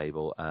fresh to the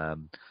table.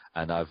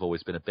 And I've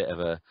always been a bit of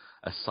a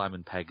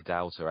Simon Pegg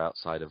doubter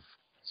outside of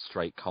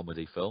straight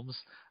comedy films,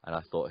 and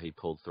I thought he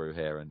pulled through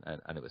here, and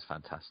it was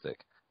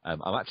fantastic.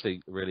 I'm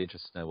actually really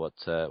interested to know what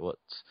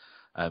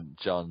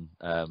John,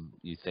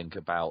 you think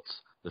about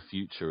the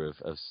future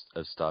of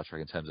Star Trek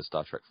in terms of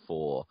Star Trek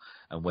 4,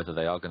 and whether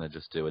they are going to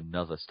just do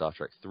another Star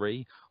Trek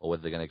 3, or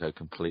whether they're going to go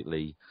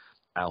completely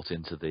out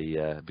into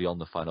the beyond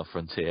the final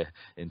frontier,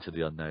 into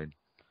the unknown.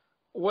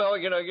 Well,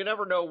 you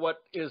never know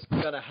what is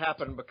going to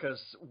happen,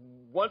 because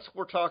once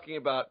we're talking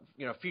about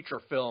feature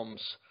films,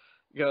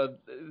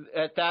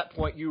 at that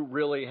point you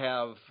really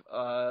have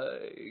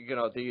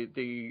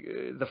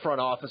the front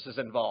office is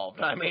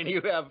involved. I mean,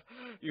 you have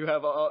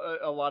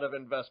a lot of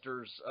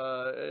investors,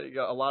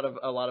 a lot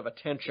of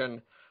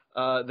attention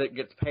that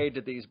gets paid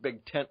to these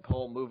big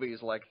tentpole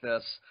movies like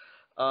this,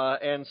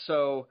 and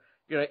so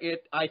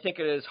I think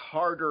it is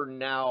harder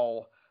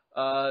now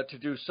to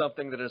do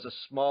something that is a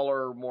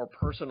smaller, more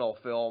personal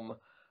film,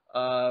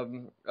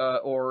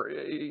 or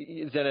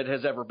than it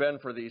has ever been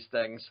for these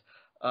things.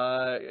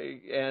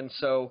 And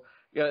so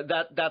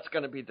that's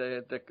going to be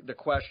the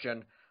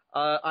question.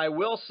 I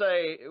will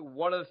say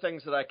one of the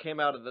things that I came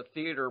out of the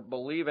theater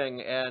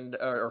believing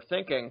or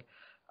thinking,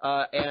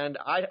 and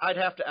I'd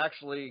have to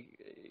actually,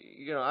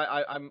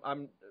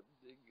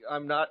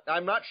 I'm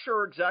not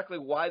sure exactly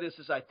why this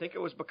is. I think it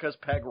was because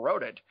Pegg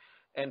wrote it,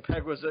 and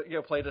Pegg was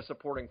played a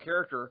supporting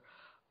character.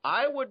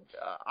 I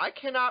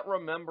cannot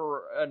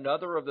remember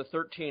another of the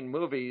 13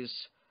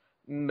 movies,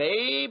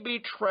 maybe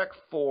Trek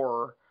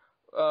 4.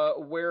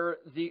 Where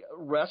the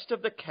rest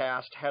of the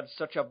cast had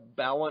such a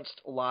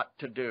balanced lot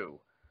to do.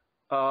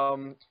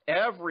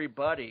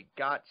 Everybody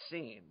got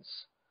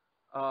scenes,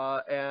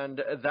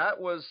 and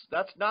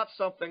that's not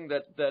something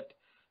that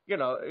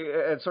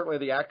and certainly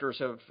the actors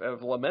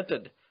have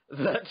lamented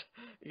that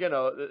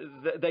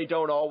they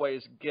don't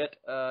always get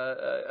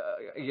the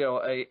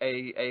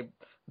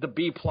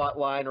B plot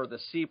line or the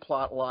C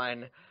plot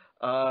line,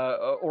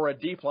 or a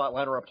D plot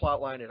line or a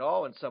plot line at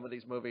all in some of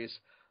these movies.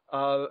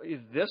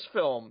 This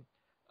film.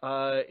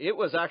 It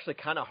was actually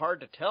kind of hard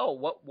to tell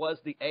what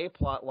was the A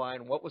plot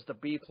line, what was the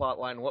B plot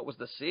line, what was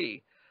the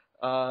C.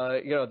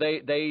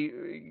 They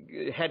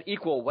had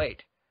equal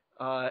weight,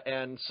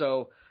 and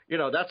so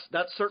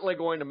that's certainly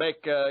going to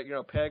make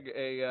Pegg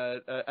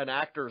an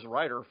actor's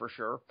writer for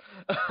sure.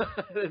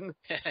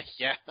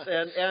 Yeah.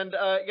 And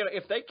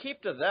if they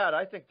keep to that,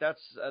 I think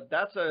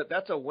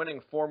that's a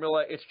winning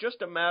formula. It's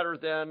just a matter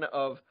then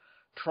of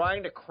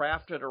trying to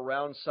craft it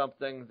around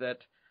something that.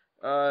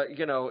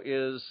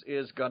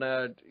 Is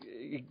gonna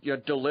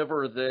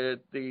deliver the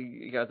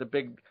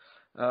big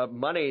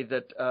money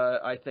that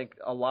I think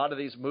a lot of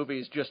these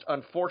movies just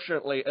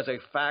unfortunately, as a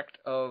fact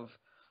of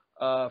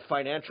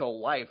financial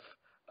life,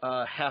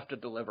 have to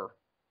deliver.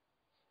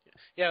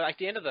 Yeah, like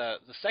the end of the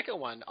second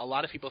one, a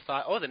lot of people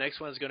thought, oh, the next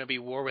one is going to be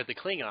War with the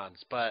Klingons,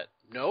 but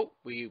no,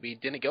 we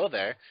didn't go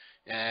there,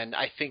 and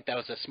I think that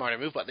was a smarter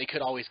move. But they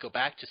could always go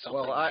back to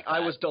something. Well, like that. I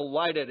was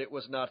delighted it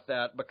was not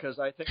that, because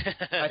I think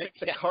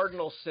the Yeah.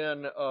 cardinal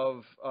sin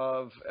of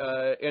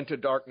Into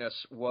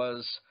Darkness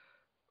was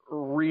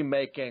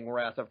remaking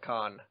Wrath of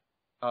Khan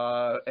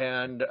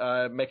and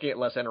making it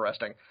less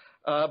interesting.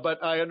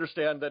 But I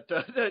understand that,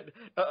 that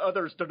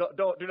others do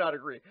not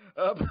agree.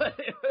 But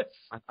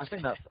I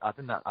think that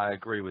I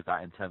agree with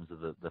that in terms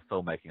of the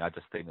filmmaking. I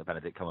just think that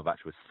Benedict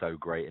Cumberbatch was so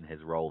great in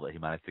his role that he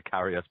managed to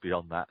carry us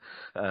beyond that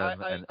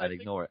and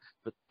ignore it.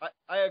 But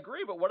I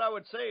agree. But what I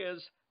would say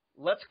is,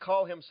 let's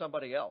call him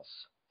somebody else.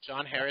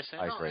 John Harrison.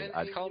 I agree.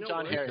 I'd call him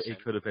John Harrison.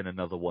 He could have been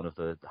another one of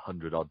the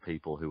 100-odd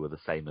people who were the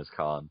same as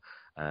Khan,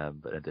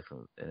 but in a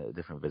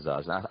different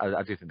visage. And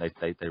I do think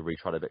they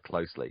retried a bit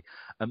closely.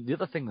 The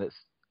other thing that's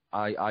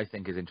I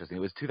think is interesting.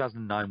 It was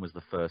 2009 was the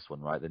first one,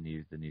 right? The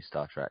new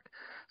Star Trek.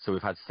 So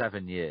we've had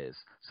 7 years.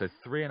 So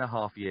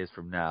 3.5 years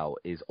from now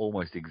is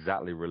almost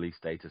exactly release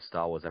date of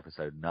Star Wars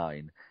Episode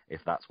 9,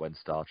 if that's when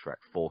Star Trek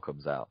 4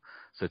 comes out.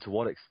 So to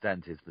what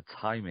extent is the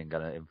timing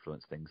going to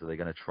influence things? Are they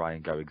going to try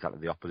and go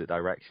exactly the opposite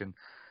direction?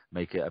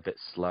 Make it a bit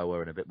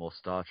slower and a bit more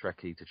Star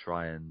Trek-y to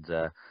try and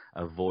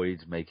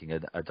avoid making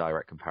a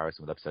direct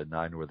comparison with Episode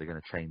 9, or are they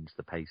going to change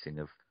the pacing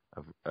of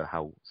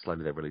how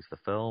slowly they release the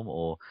film,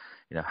 or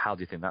how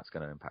do you think that's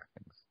going to impact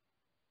things?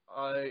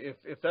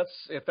 If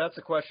that's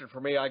a question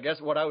for me, I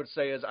guess what I would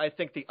say is I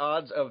think the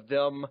odds of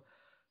them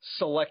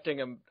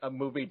selecting a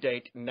movie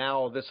date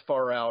now this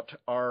far out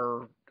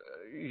are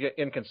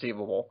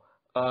inconceivable.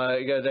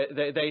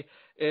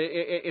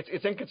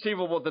 It's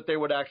inconceivable that they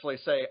would actually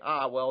say,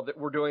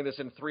 we're doing this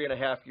in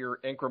 3.5 year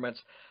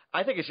increments.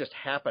 I think it's just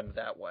happened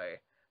that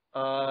way.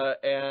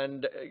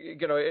 And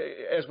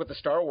as with the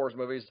Star Wars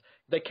movies,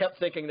 they kept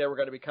thinking they were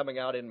going to be coming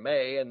out in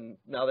May, and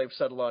now they've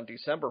settled on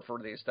December for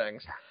these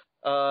things.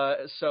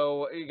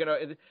 So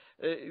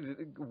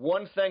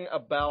one thing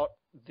about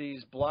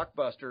these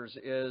blockbusters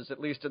is, at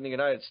least in the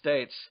United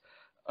States,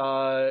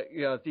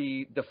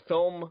 the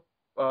film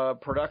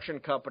production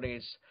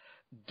companies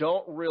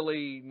don't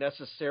really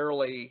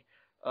necessarily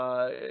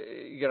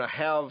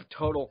have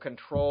total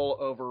control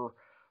over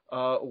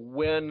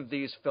when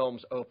these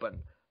films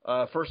open.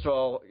 First of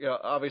all,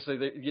 obviously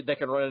they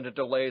can run into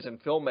delays in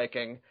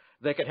filmmaking.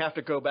 They could have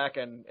to go back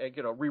and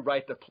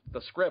rewrite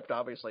the script.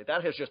 Obviously,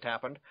 that has just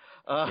happened.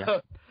 And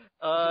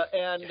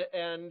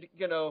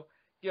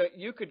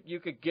you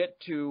could get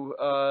to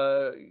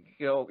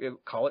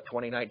call it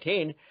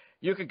 2019.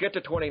 You could get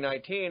to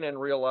 2019 and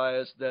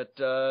realize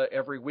that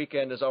every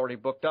weekend is already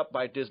booked up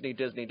by Disney,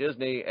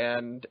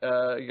 and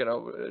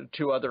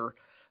 2 other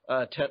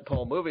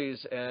tentpole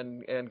movies,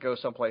 and go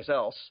someplace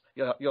else.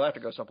 You'll have to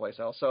go someplace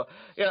else. So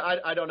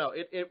I don't know.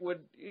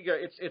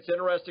 It's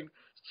interesting.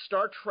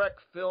 Star Trek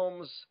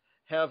films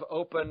have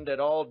opened at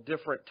all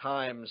different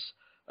times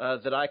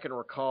that I can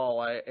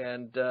recall.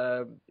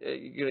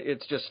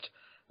 It's just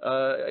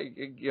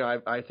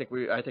I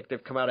think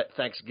they've come out at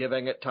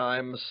Thanksgiving at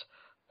times,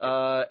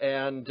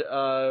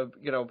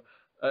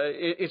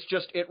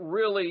 it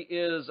really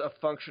is a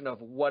function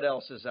of what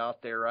else is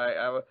out there.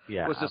 I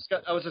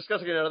was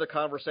discussing another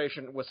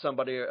conversation with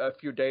somebody a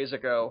few days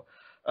ago,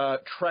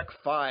 Trek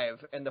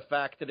 5, and the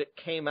fact that it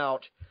came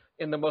out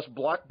in the most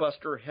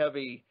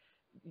blockbuster-heavy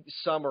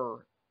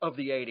summer of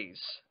the 80s,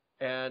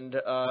 and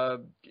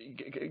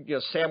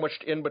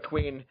sandwiched in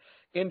between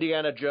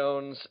Indiana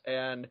Jones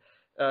and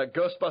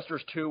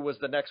Ghostbusters 2 was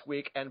the next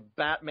week, and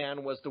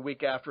Batman was the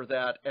week after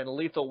that, and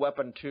Lethal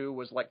Weapon 2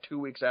 was like 2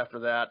 weeks after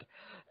that,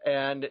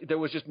 and there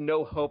was just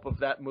no hope of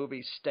that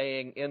movie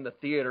staying in the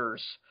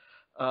theaters,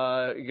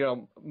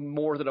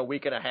 more than a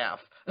week and a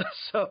half.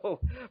 So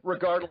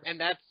regardless,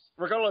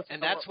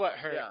 that's what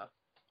hurt. Yeah.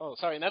 Oh,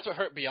 sorry, and that's what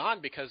hurt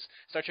Beyond, because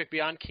Star Trek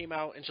Beyond came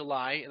out in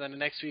July, and then the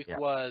next week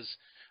was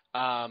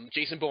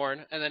Jason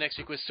Bourne, and the next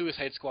week was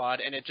Suicide Squad,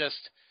 and it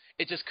just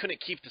couldn't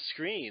keep the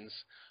screens.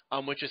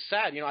 Which is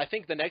sad. I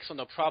think the next one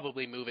they'll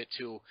probably move it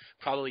to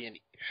probably an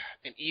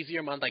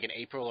easier month, like in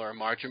April or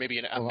March, or maybe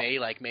in May.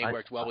 Like May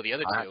worked well with the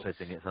other two. I actually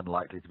think it's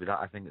unlikely to be that.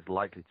 I think it's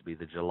likely to be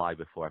the July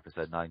before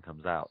Episode 9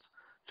 comes out.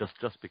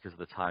 Just because of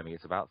the timing.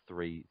 It's about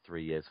three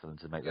years for them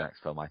to make the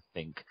next film, I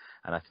think.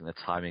 And I think the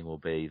timing will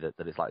be that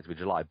it's likely to be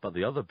July. But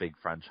the other big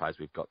franchise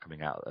we've got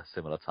coming out at a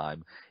similar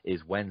time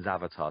is when's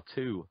Avatar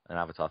 2 and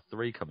Avatar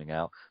 3 coming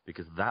out,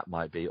 because that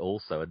might be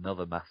also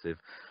another massive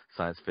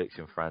science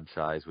fiction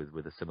franchise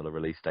with a similar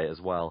release date as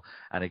well.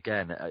 And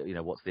again,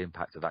 what's the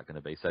impact of that going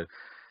to be? So,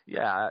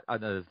 yeah, I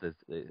know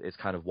it's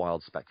kind of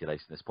wild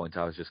speculation at this point.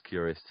 I was just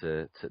curious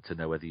to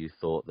know whether you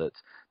thought that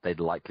they'd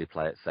likely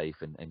play it safe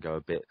and go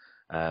a bit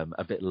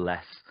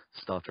less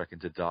Star Trek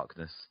Into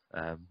Darkness,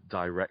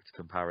 direct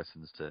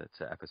comparisons to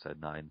Episode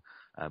 9,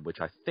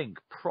 which I think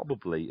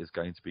probably is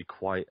going to be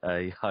quite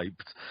a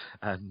hyped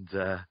and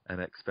an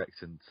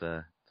expectant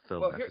film.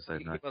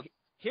 Episode 9.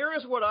 Here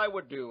is what I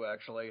would do,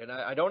 actually, and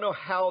I don't know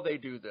how they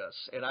do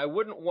this, and I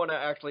wouldn't want to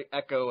actually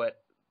echo it.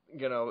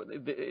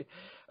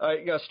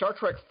 Star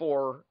Trek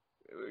 4,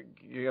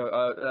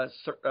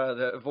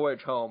 the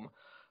Voyage Home,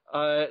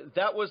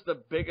 that was the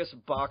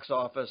biggest box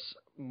office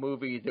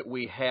movie that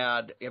we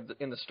had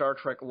in the Star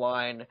Trek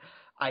line.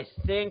 I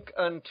think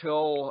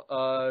until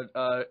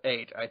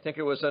 8. I think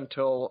it was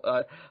until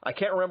I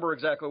can't remember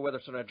exactly whether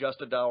it's an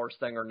adjusted dollars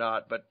thing or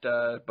not, but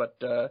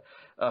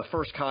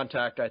First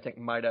Contact I think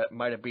might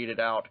have beat it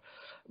out.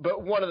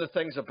 But one of the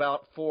things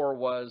about 4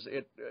 was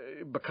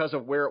because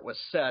of where it was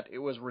set, it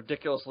was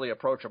ridiculously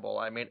approachable.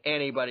 I mean,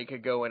 anybody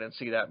could go in and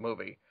see that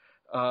movie,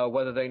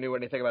 whether they knew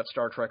anything about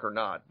Star Trek or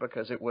not,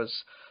 because it was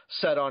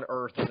set on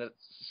Earth in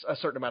a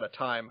certain amount of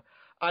time.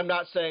 I'm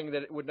not saying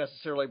that it would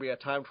necessarily be a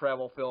time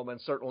travel film,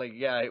 and certainly,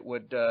 it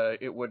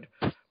would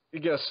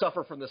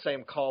suffer from the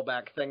same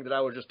callback thing that I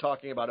was just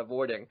talking about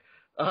avoiding.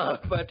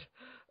 But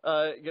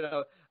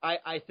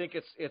I think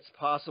it's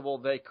possible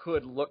they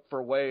could look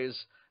for ways.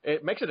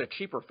 It makes it a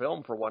cheaper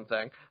film, for one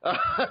thing.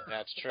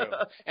 That's true,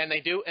 and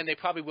they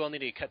probably will need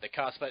to cut the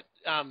cost. But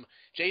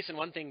Jason,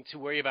 one thing to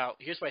worry about.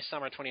 Here's why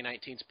summer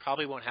 2019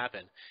 probably won't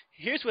happen.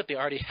 Here's what they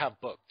already have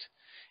booked.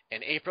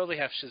 In April, they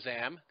have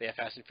Shazam. They have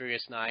Fast and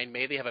Furious 9.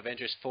 May, they have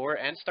Avengers 4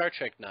 and Star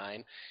Trek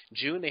 9.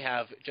 June, they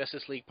have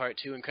Justice League Part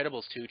 2,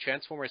 Incredibles 2,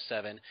 Transformers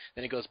 7.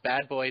 Then it goes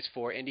Bad Boys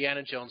 4,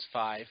 Indiana Jones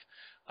 5,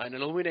 an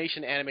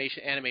Illumination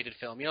animated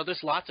film.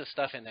 There's lots of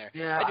stuff in there.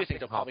 Yeah, I do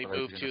think they'll probably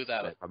move to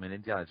that. I mean,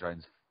 Indiana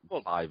Jones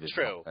 5 is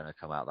not going to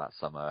come out that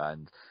summer.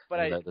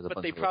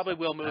 But they probably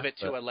will move it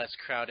to a less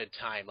crowded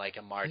time, like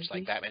a March,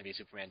 like Batman v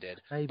Superman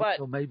did.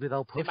 Or maybe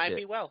they'll push it. It might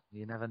be well.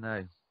 You never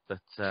know. But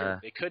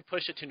they could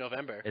push it to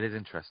November. It is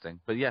interesting.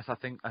 But yes, I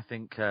think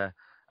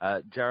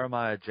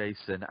Jeremiah,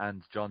 Jason,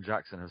 and John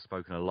Jackson have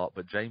spoken a lot,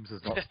 but James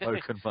has not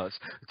spoken much.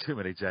 Too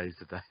many J's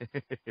today.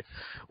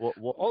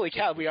 Holy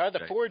cow, we are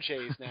the 4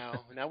 J's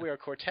now. Now we are a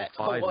quartet.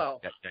 Oh,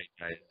 wow.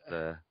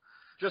 J's,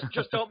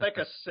 Just don't make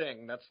us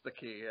sing. That's the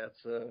key.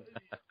 That's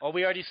Oh,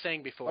 we already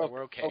sang before.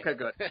 We're okay. Okay,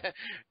 good.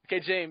 Okay,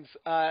 James,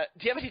 do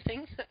you have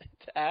anything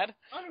to add?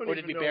 I don't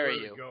even know where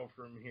to go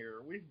from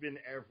here. We've been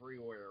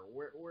everywhere.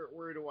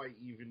 Where do I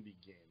even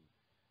begin?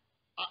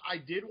 I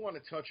did want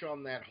to touch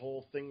on that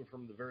whole thing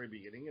from the very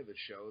beginning of the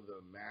show,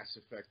 the Mass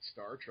Effect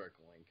Star Trek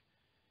link.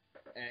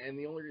 And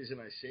the only reason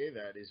I say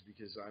that is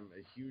because I'm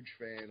a huge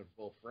fan of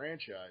both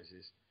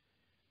franchises.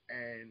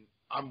 And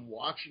I'm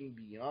watching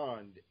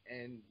Beyond,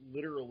 and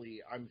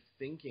literally I'm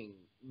thinking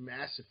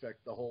Mass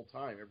Effect the whole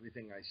time,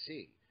 everything I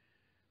see.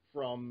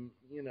 From,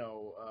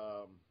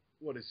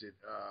 what is it?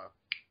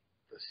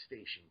 The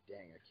station.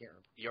 Dang, I can't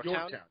remember.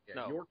 Yorktown? Yeah,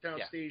 No. Yorktown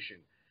Station.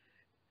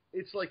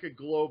 It's like a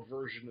globe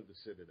version of the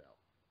Citadel.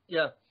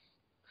 Yeah.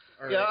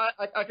 All yeah,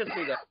 right? I can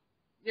see that.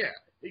 Yeah,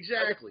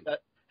 exactly.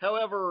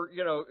 However,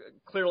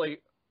 clearly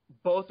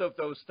both of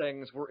those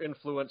things were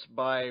influenced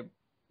by,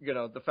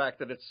 the fact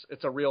that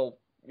it's a real,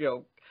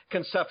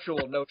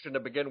 conceptual notion to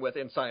begin with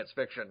in science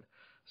fiction.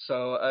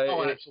 So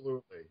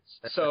absolutely.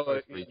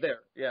 So there,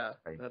 yeah.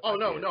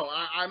 No,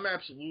 I'm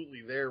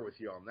absolutely there with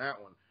you on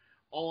that one.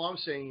 All I'm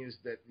saying is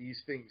that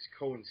these things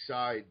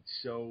coincide.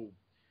 So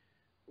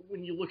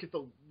when you look at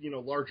the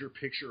larger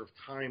picture of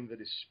time that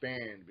is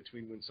spanned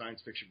between when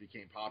science fiction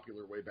became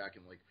popular way back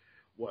in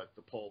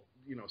the pulp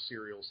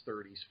serials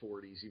 30s,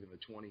 40s, even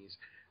the 20s,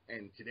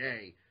 and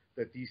today,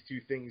 that these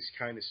two things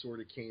kind of sort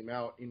of came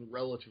out in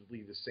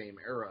relatively the same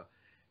era.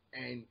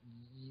 And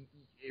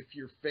if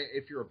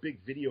you're a big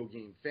video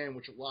game fan,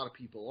 which a lot of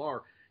people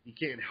are, you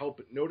can't help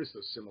but notice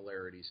those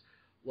similarities.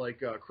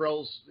 Like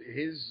Krell's,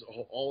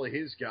 all of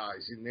his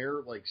guys in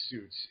their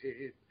suits,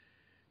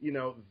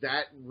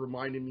 that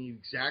reminded me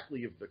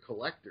exactly of the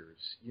Collectors.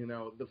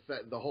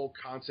 The whole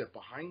concept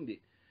behind it.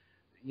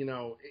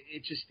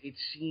 It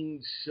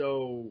seemed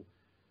so.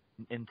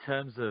 In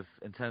terms of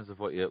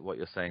what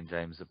you're saying,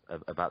 James,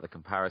 about the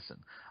comparison,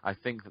 I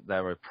think that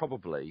there are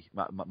probably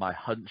my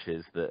hunch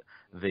is that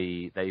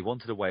they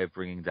wanted a way of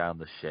bringing down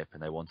the ship,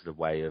 and they wanted a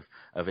way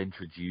of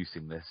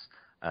introducing this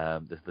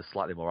the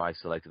slightly more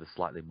isolated, the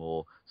slightly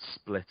more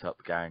split up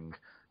gang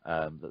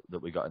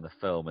that we got in the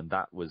film, and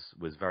that was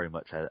very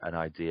much an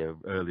idea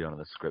early on in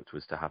the script,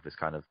 was to have this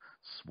kind of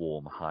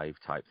swarm hive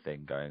type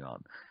thing going on,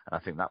 and I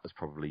think that was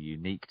probably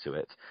unique to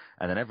it.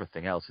 And then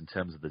everything else in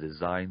terms of the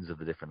designs of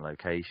the different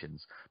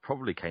locations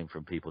probably came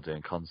from people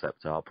doing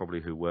concept art,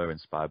 probably who were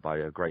inspired by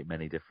a great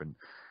many different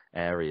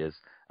areas,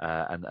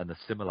 and the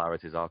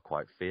similarities are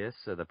quite fierce,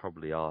 so there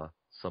probably are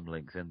some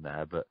links in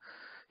there. But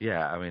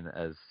yeah, I mean,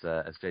 as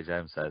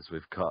JJM says,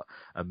 we've got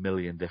a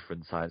million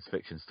different science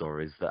fiction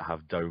stories that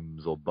have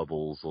domes or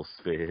bubbles or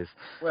spheres.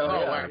 Well,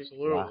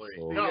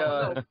 absolutely.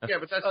 Yeah,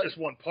 but that's just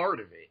one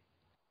part of it.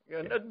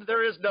 Yeah,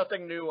 there is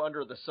nothing new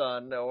under the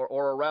sun,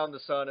 or around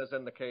the sun, as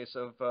in the case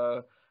of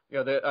I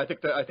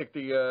think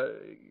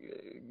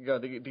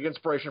the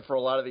inspiration for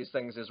a lot of these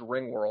things is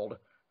Ringworld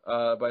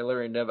by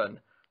Larry Niven.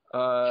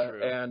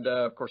 And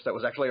of course that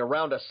was actually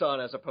around a sun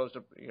as opposed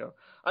to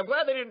I'm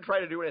glad they didn't try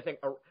to do anything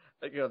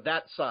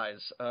that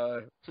size.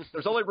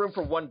 There's only room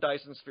for one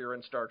Dyson sphere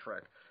in Star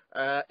Trek.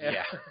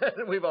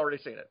 And we've already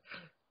seen it.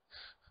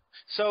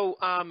 So,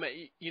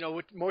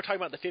 more talking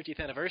about the 50th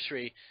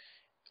anniversary.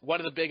 One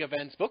of the big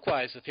events,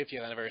 book-wise, the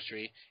 50th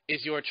anniversary,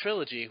 is your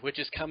trilogy, which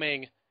is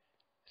coming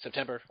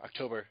September,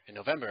 October, and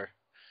November.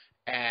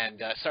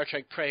 And Star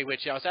Trek Prey,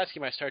 which I was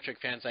asking my Star Trek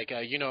fans, like,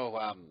 I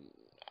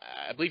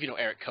believe you know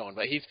Eric Cohn,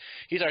 but he's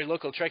our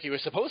local Trekkie. He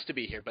was supposed to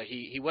be here, but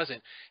he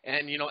wasn't.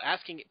 And,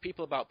 asking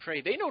people about Prey,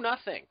 they know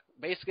nothing.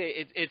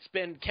 Basically, it's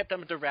been kept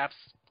under wraps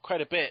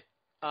quite a bit,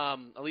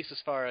 at least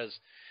as far as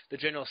the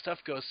general stuff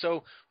goes.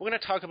 So we're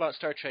going to talk about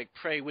Star Trek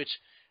Prey,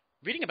 which,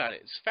 reading about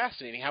it, is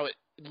fascinating, how it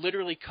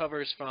literally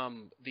covers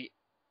from the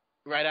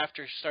right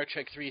after Star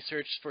Trek 3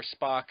 Search for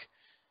Spock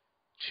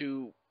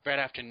to right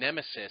after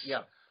Nemesis.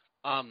 Yeah.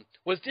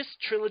 Was this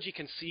trilogy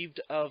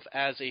conceived of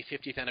as a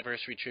 50th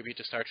anniversary tribute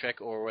to Star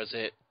Trek, or was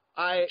it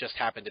just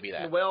happened to be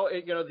that? Well,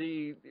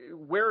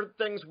 where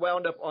things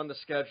wound up on the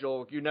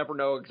schedule, you never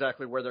know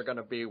exactly where they're going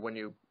to be when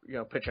you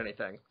pitch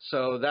anything.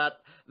 So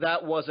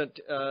that wasn't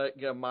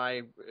in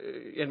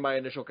my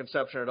initial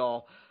conception at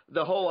all.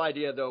 The whole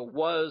idea, though,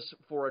 was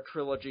for a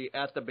trilogy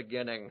at the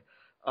beginning.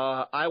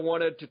 I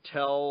wanted to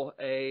tell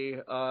a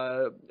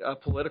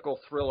political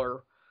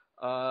thriller,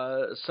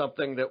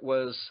 something that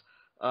was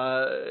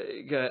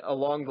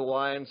along the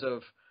lines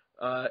of,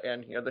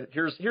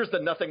 here's the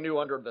nothing new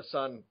under the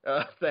sun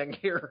thing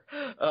here.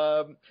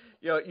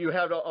 You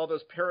had all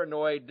those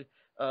paranoid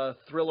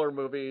thriller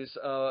movies,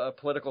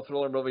 political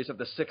thriller movies of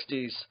the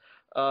 60s,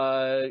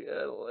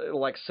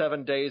 like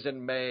 7 Days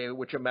in May,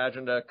 which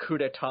imagined a coup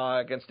d'etat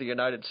against the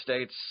United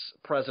States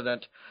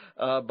president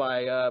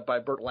by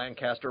Burt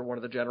Lancaster, one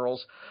of the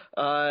generals.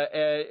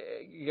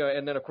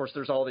 And then, of course,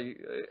 there's all the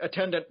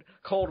attendant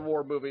Cold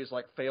War movies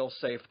like Fail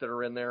Safe that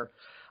are in there.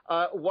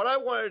 What I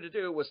wanted to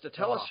do was to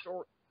tell a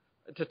story.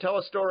 To tell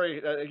a story,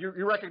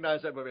 you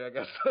recognize that movie, I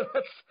guess.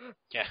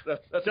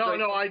 That's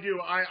no, I do.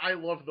 I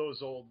love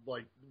those old,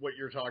 like what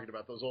you're talking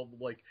about, those old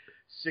like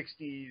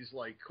 60s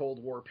like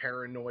Cold War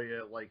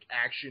paranoia, like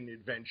action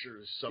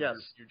adventures,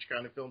 subterfuge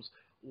kind of films.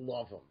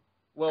 Love them.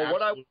 Well,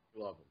 absolutely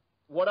love them.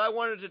 What I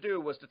wanted to do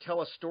was to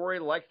tell a story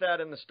like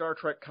that in the Star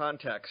Trek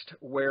context,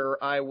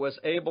 where I was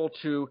able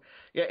to,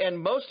 and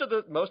most of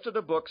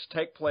the books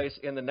take place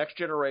in the Next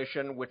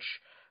Generation, which.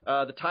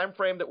 The time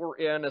frame that we're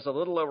in is a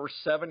little over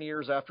 7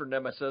 years after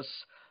Nemesis,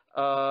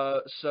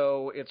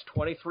 so it's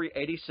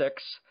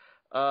 2386.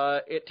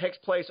 It takes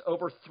place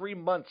over 3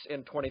 months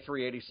in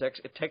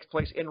 2386. It takes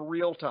place in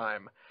real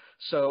time.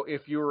 So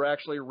if you were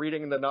actually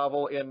reading the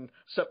novel in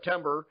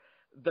September,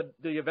 the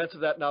events of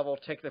that novel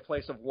take the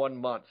place of 1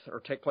 month, or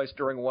take place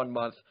during 1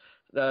 month.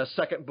 The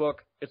second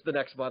book is the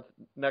next month.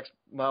 Next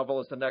novel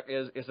is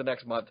the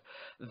next month.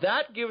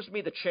 That gives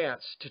me the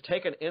chance to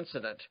take an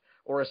incident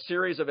or a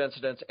series of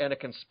incidents and a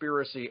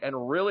conspiracy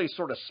and really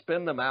sort of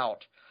spin them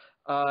out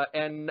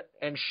and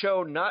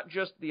show not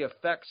just the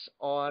effects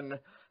on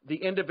the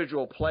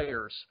individual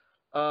players,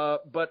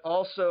 but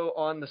also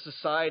on the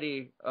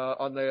society,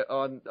 on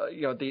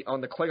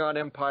the Klingon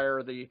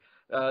Empire, the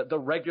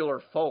regular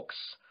folks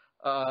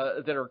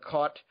that are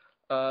caught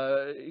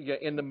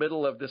in the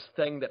middle of this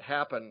thing that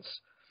happens.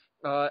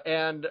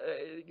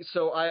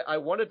 So I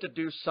wanted to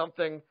do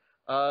something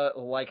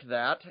like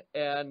that.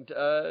 And,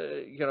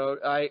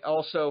 I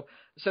also,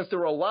 since there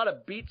were a lot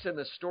of beats in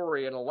the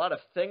story and a lot of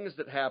things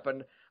that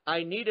happened,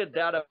 I needed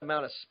that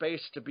amount of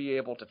space to be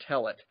able to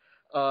tell it.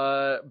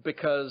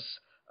 Because,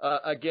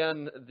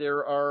 again,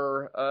 there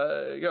are,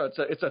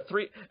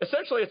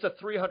 essentially it's a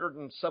 300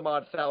 and some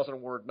odd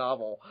thousand word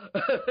novel.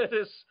 It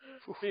is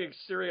being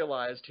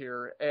serialized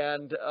here.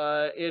 And,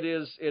 it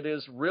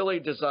is really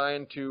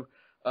designed to,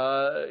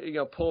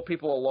 pull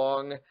people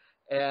along.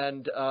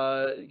 And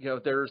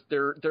there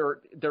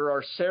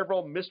are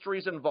several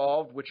mysteries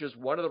involved, which is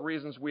one of the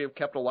reasons we have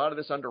kept a lot of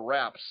this under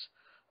wraps.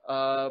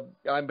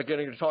 I'm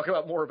beginning to talk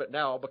about more of it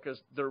now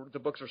because the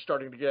books are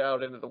starting to get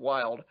out into the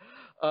wild.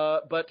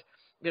 But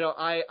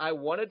I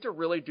wanted to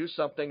really do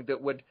something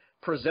that would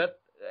present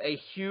a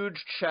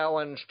huge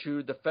challenge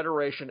to the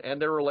Federation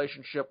and their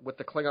relationship with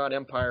the Klingon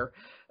Empire.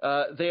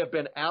 They have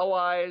been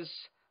allies,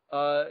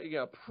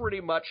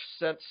 pretty much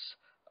since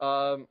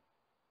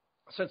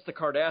the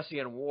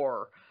Cardassian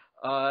War,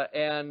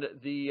 and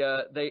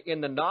they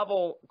in the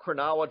novel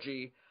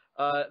chronology,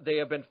 they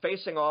have been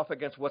facing off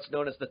against what's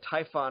known as the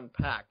Typhon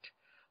Pact,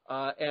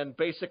 and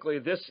basically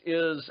this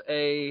is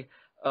a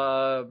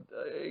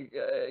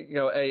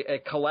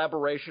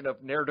collaboration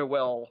of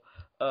ne'er-do-well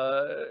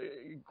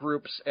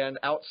groups and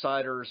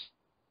outsiders.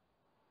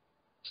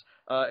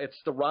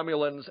 It's the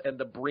Romulans and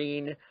the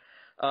Breen.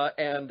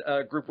 And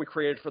a group we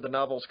created for the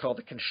novels called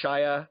the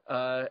Kinshaya,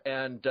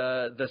 and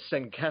the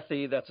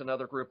Senkethi, that's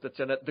another group that's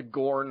in it. The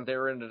Gorn,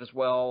 they're in it as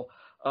well.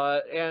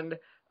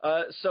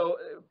 So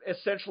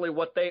essentially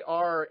what they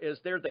are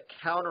is they're the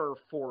counter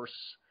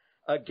force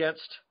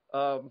against,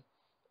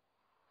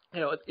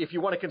 if you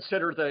want to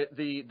consider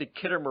the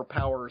Khitomer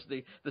powers,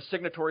 the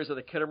signatories of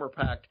the Khitomer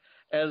Pact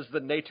as the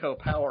NATO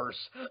powers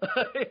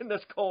in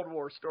this Cold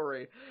War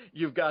story.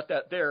 You've got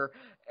that there.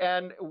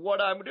 And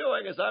what I'm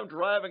doing is I'm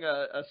driving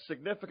a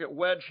significant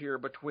wedge here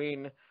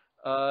between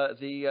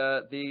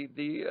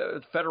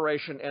the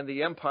Federation and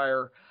the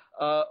Empire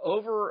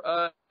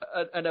over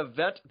an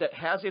event that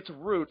has its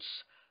roots,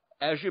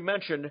 as you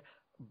mentioned,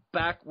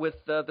 back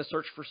with the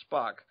Search for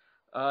Spock.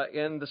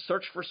 In the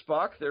Search for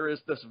Spock, there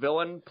is this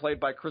villain played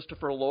by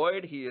Christopher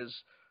Lloyd. He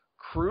is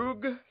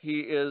Krug.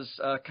 He is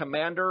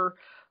Commander.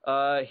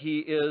 He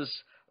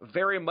is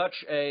very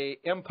much a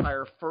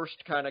Empire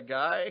first kind of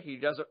guy. He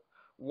doesn't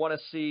want to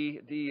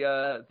see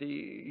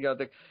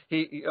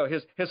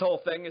his whole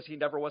thing is he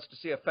never wants to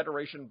see a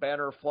Federation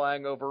banner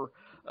flying over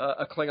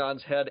a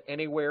Klingon's head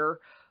anywhere.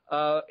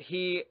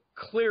 He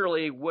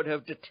clearly would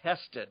have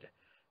detested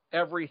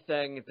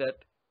everything that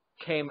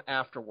came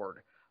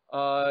afterward.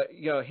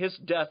 His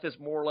death is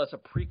more or less a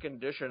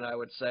precondition, I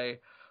would say,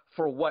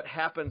 for what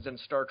happens in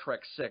Star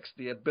Trek VI.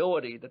 The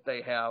ability that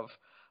they have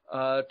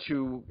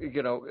to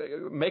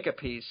make a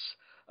peace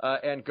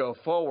and go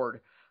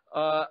forward.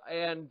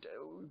 And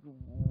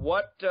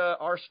what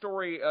our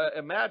story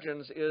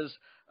imagines is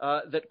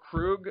that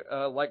Krug,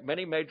 like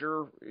many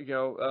major,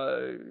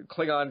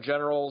 Klingon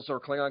generals or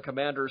Klingon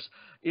commanders,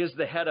 is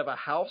the head of a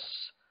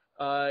house.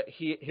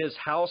 His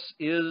house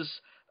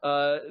is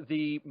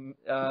the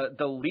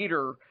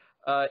leader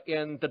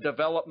in the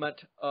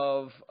development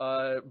of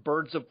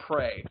birds of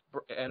prey,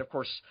 and of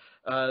course,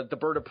 the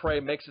bird of prey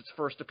makes its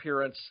first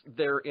appearance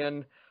there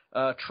in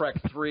Trek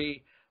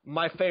 3.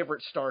 My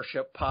favorite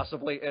starship,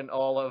 possibly in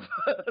all of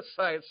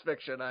science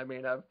fiction. I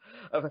mean,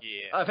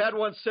 I've had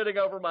one sitting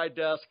over my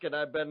desk, and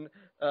I've been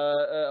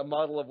a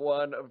model of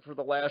one for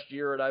the last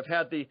year, and I've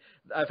had the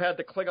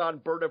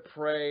Klingon bird of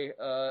prey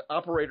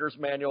operator's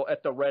manual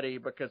at the ready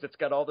because it's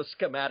got all the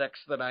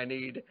schematics that I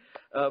need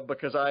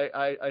because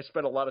I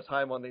spent a lot of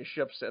time on these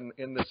ships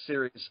in this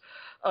series.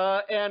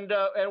 And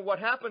what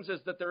happens is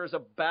that there is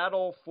a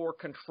battle for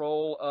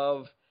control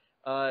of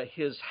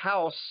his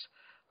house.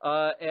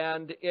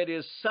 And it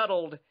is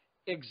settled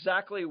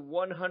exactly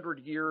 100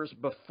 years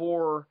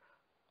before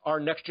our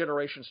Next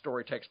Generation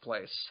story takes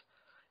place.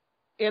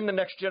 In the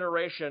Next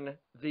Generation,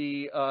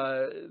 the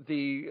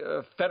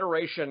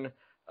Federation,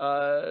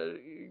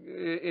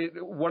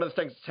 one of the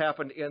things that's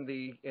happened in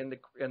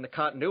the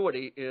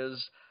continuity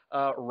is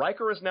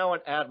Riker is now an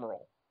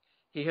admiral.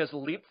 He has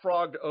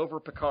leapfrogged over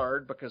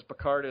Picard because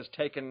Picard has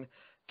taken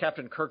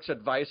Captain Kirk's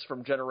advice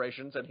from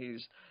Generations, and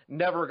he's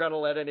never going to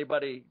let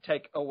anybody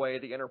take away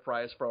the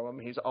Enterprise from him.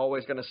 He's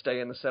always going to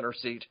stay in the center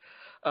seat.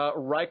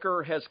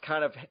 Riker has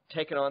kind of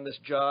taken on this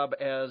job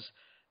as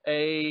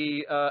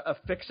a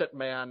fix-it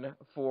man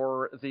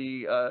for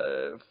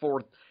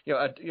sort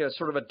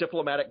of a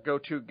diplomatic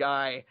go-to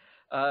guy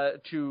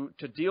to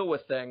deal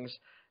with things,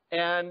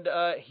 and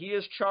he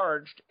is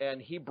charged,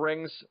 and he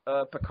brings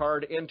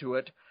Picard into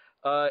it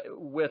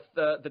with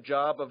the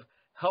job of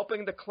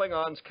helping the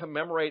Klingons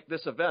commemorate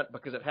this event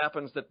because it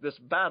happens that this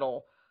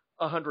battle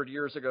 100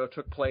 years ago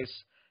took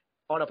place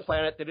on a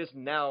planet that is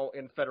now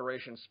in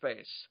Federation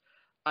space.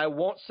 I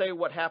won't say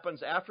what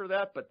happens after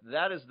that, but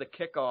that is the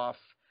kickoff,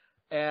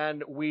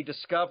 and we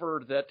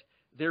discover that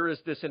there is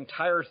this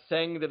entire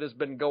thing that has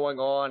been going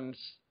on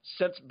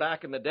since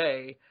back in the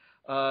day.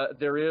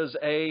 There is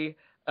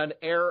an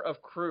heir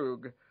of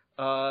Krug,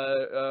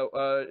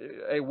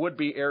 a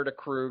would-be heir to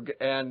Krug,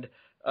 and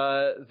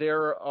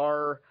there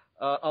are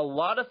a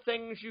lot of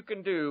things you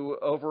can do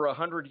over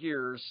 100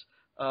 years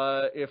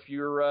if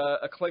you're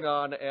a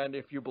Klingon and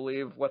if you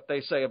believe what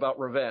they say about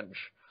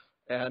revenge.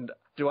 And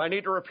do I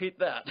need to repeat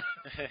that?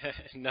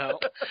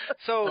 No.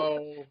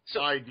 Wait.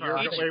 I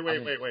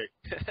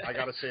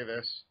got to say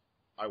this.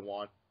 I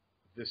want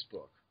this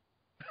book.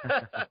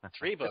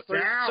 3 books.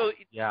 Now!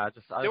 I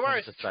just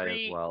wanted to say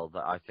 3... as well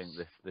that I think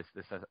this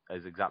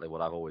is exactly what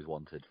I've always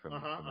wanted from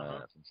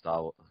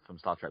Star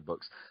Trek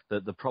books.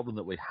 The problem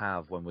that we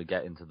have when we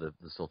get into the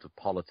sort of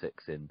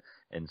politics in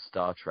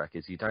Star Trek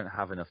is you don't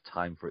have enough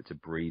time for it to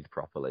breathe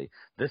properly.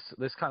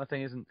 This kind of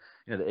thing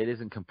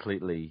isn't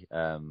completely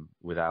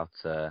without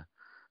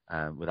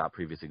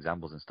previous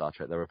examples in Star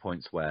Trek. There are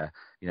points where,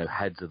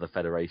 heads of the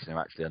Federation are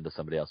actually under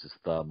somebody else's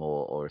thumb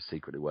or are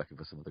secretly working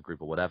for some other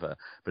group or whatever.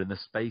 But in the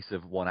space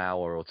of 1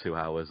 hour or 2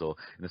 hours or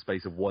in the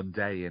space of one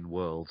day in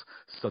Worlds,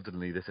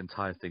 suddenly this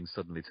entire thing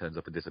suddenly turns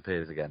up and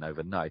disappears again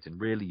overnight.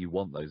 And really you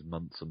want those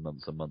months and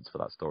months and months for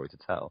that story to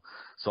tell.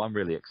 So I'm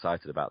really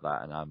excited about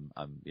that, and I'm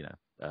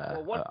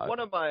one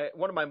of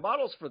my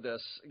models for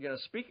this,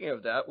 speaking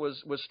of that,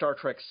 was Star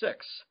Trek VI,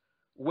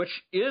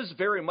 which is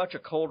very much a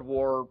Cold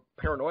War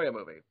paranoia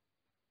movie.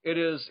 It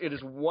is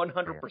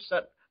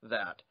 100%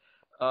 that.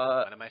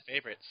 One of my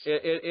favorites.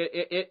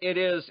 It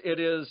is.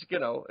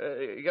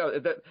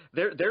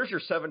 There's your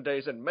 7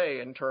 Days in May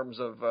in terms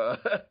of. So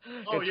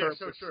true.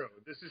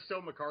 This is so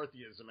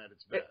McCarthyism at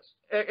its best.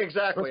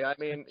 Exactly. I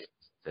mean,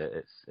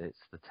 it's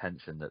the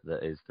tension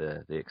that is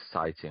the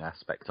exciting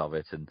aspect of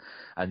it, and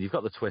you've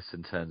got the twists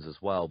and turns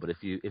as well. But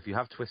if you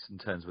have twists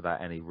and turns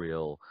without any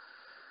real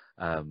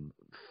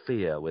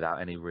fear, without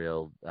any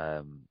real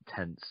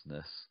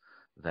tenseness,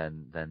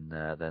 then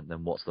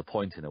what's the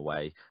point in a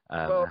way?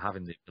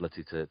 Having the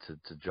ability to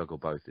juggle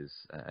both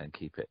and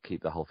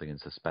keep the whole thing in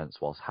suspense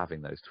whilst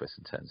having those twists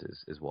and turns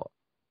is what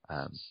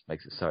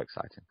makes it so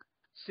exciting.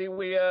 See,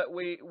 we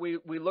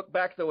look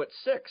back though at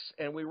 6,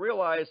 and we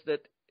realize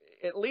that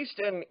at least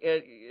they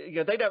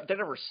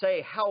never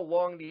say how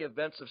long the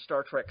events of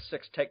Star Trek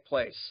 6 take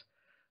place.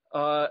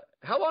 How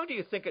long do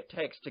you think it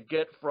takes to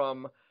get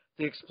from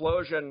the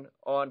explosion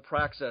on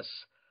Praxis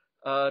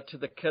to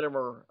the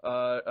Kittimer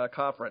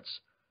conference?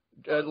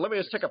 Let me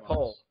just take a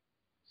poll.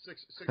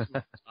 6 months,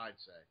 I'd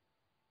say.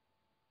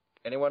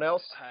 Anyone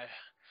else?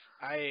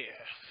 I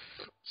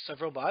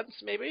several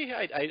months, maybe.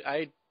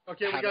 I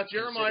Okay, we got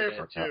Jeremiah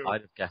for 2.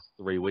 I'd have guessed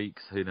 3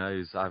 weeks. Who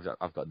knows? I've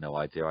got no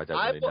idea. I don't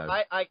really know.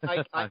 I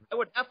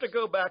would have to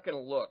go back and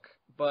look,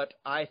 but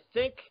I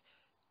think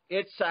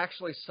it's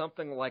actually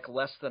something like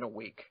less than a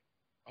week.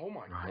 Oh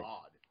my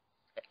God!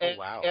 And,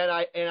 wow!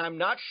 And I'm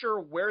not sure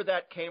where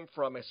that came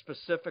from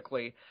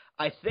specifically.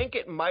 I think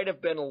it might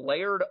have been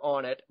layered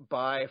on it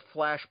by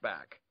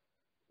Flashback,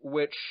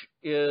 which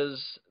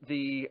is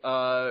the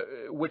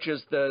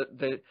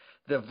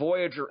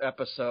Voyager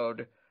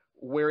episode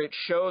where it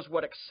shows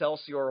what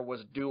Excelsior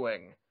was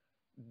doing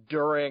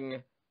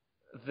during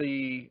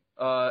the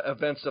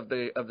events of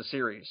the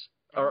series,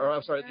 or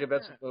I'm sorry, the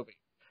events of the movie,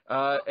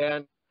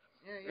 and.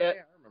 Yeah, I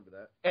remember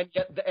that.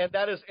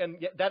 And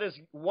that is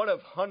one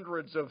of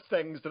hundreds of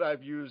things that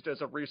I've used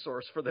as a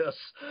resource for this.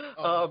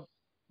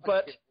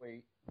 But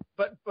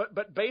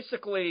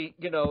basically,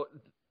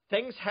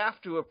 things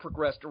have to have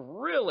progressed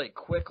really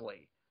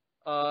quickly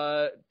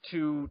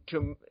to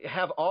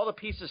have all the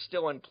pieces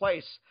still in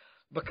place,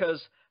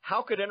 because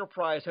how could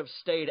Enterprise have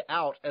stayed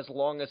out as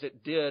long as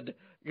it did,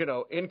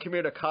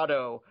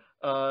 incommunicado,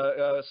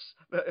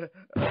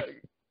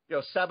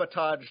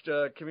 sabotaged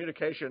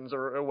communications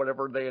or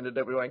whatever they ended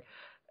up doing.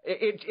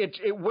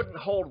 It wouldn't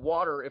hold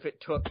water if it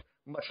took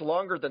much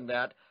longer than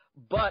that,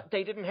 but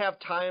they didn't have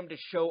time to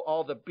show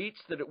all the beats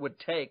that it would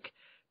take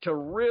to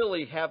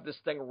really have this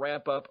thing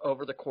ramp up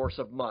over the course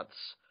of months.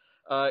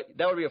 That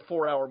would be a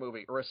 4-hour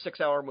movie or a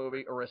 6-hour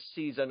movie or a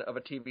season of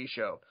a TV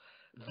show.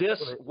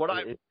 It's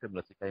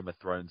similar to Game of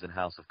Thrones and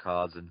House of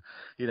Cards and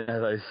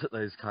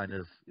those kind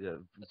of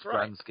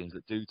grand schemes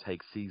that do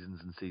take seasons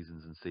and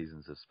seasons and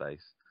seasons of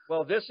space.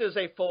 Well, this is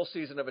a full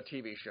season of a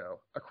TV show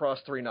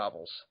across 3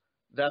 novels.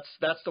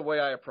 That's the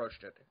way I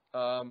approached it.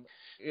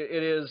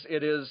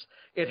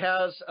 It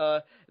has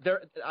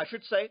there. I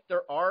should say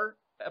there are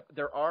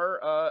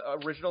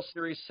original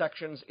series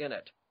sections in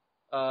it.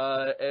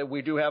 And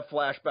we do have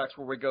flashbacks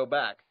where we go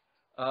back,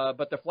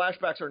 but the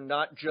flashbacks are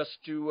not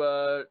just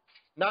to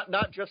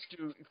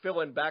fill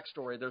in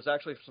backstory. There's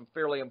actually some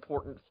fairly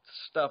important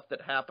stuff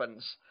that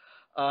happens,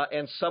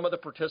 and some of the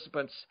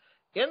participants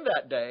in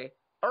that day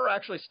are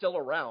actually still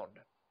around,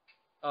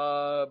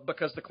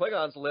 because the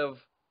Klingons live,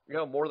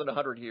 more than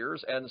 100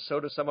 years, and so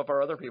do some of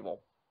our other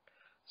people.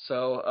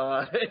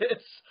 So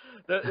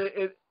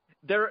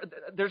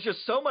there's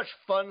just so much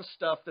fun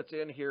stuff that's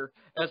in here.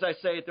 As I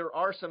say, there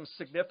are some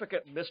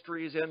significant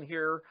mysteries in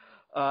here.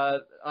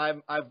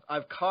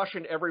 I've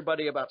cautioned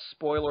everybody about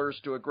spoilers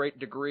to a great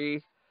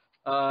degree,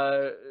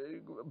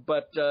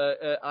 but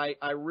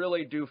I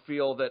really do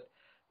feel that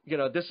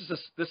this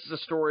is a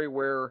story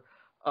where.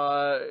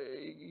 I've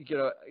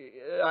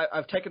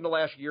taken the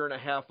last year and a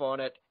half on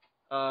it.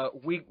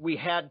 We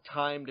had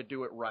time to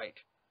do it right,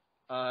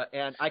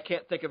 and I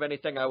can't think of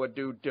anything I would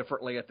do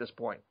differently at this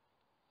point.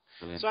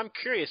 So I'm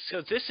curious.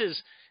 So this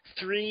is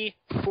 3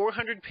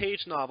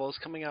 400-page novels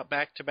coming out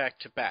back to back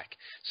to back.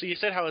 So you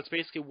said how it's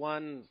basically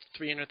one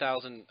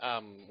 300,000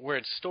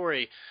 word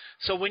story.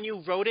 So when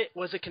you wrote it,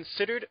 was it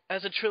considered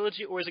as a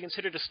trilogy, or is it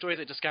considered a story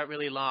that just got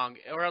really long?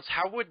 Or else,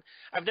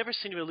 I've never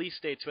seen release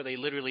dates where they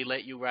literally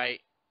let you write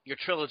your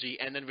trilogy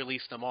and then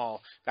release them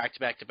all back to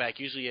back to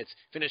back. Usually it's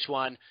finish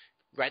one,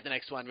 write the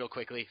next one real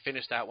quickly,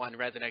 finish that one,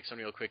 write the next one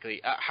real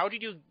quickly. How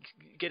did you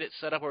get it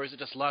set up, or is it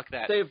just luck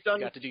that you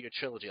got to do your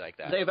trilogy like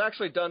that? They've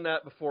actually done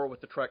that before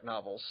with the Trek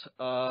novels.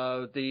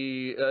 I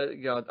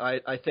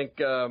think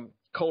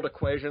Cold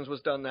Equations was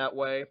done that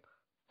way,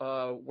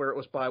 where it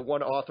was by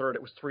one author and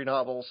it was 3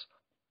 novels.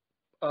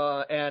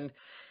 And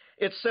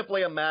it's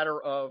simply a matter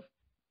of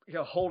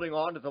holding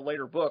on to the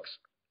later books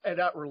and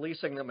not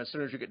releasing them as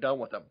soon as you get done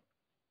with them.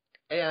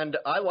 And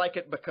I like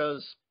it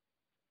because,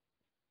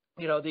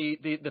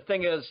 the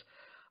thing is,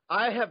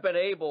 I have been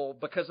able,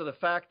 because of the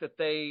fact that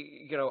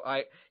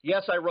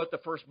I wrote the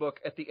first book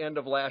at the end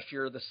of last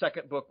year, the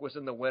second book was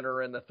in the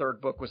winter, and the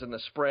third book was in the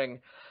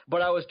spring,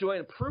 but I was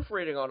doing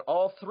proofreading on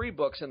all 3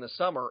 books in the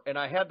summer, and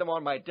I had them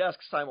on my desk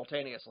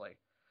simultaneously.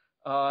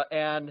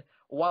 And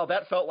while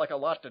that felt like a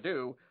lot to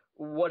do,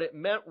 what it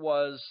meant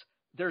was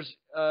there's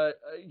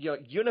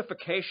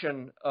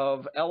unification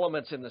of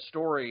elements in the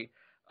story.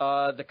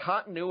 The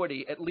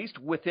continuity, at least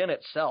within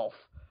itself,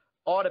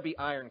 ought to be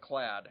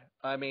ironclad.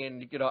 I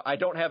mean, I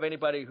don't have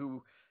anybody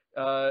who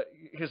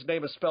his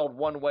name is spelled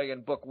one way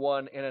in book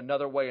 1 and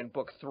another way in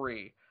book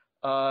 3.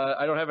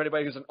 I don't have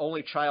anybody who's an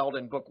only child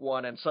in book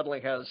 1 and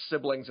suddenly has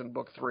siblings in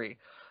book 3.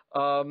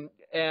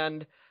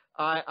 And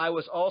I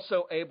was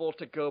also able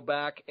to go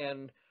back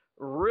and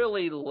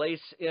really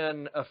lace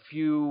in a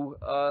few,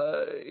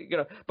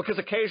 because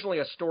occasionally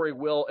a story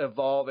will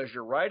evolve as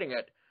you're writing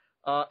it.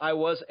 I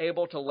was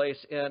able to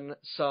lace in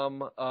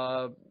some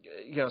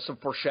some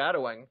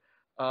foreshadowing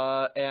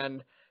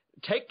and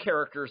take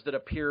characters that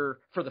appear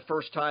for the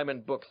first time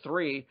in book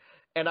 3,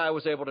 and I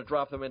was able to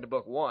drop them into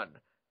book 1.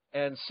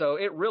 And so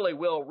it really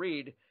will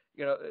read.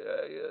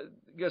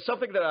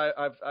 Something that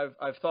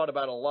I've thought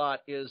about a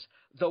lot is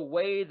the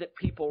way that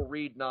people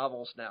read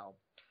novels now.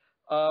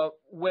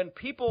 When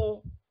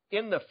people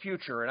in the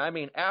future, and I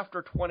mean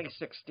after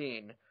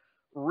 2016,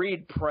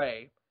 read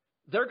Prey,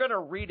 they're going to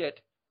read it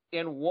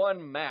in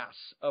one mass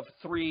of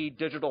 3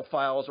 digital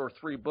files or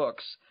 3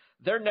 books.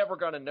 They're never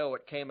going to know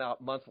it came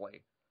out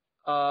monthly.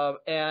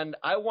 And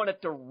I want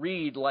it to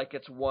read like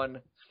it's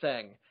one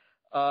thing.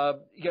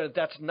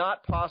 That's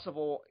not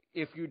possible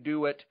if you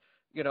do it,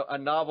 a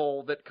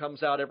novel that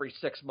comes out every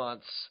 6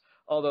 months,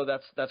 although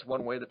that's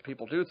one way that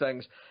people do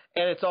things.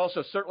 And it's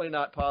also certainly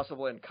not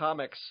possible in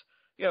comics,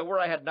 where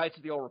I had Knights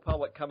of the Old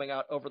Republic coming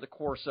out over the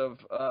course of,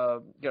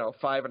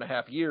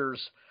 5.5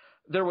 years.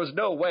 There was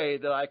no way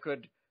that I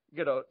could,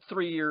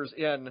 3 years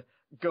in,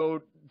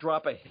 go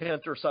drop a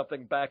hint or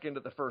something back into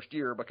the first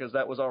year, because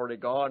that was already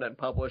gone and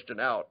published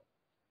and out.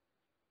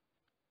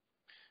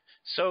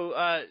 So,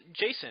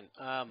 Jason,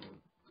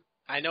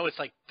 I know it's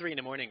like 3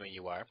 a.m. where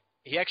you are.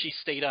 He actually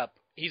stayed up.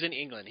 He's in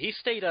England. He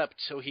stayed up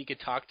so he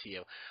could talk to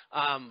you.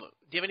 Do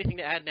you have anything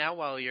to add now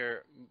while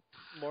you're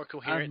more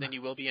coherent than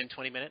you will be in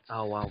 20 minutes?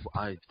 Oh, well,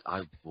 I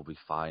will be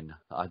fine.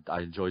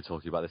 I enjoy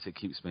talking about this. It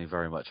keeps me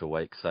very much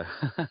awake, so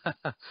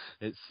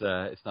it's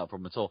not a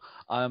problem at all.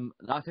 I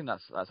think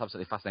that's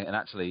absolutely fascinating. And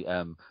actually,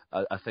 a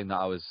thing that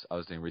I was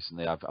doing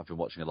recently, I've been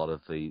watching a lot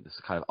of this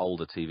kind of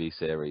older TV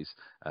series,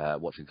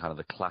 watching kind of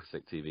the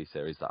classic TV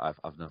series that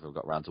I've never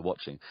got around to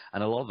watching,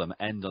 and a lot of them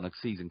end on a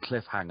season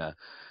cliffhanger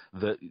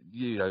that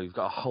you've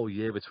got a whole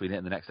year between it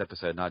and the next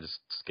episode, and I just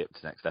skip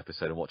to the next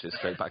episode and watch it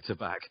straight back to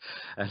back.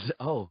 And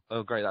oh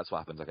great, that's what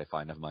happens. Okay,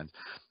 fine, never mind.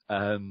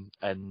 And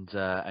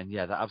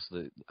yeah, that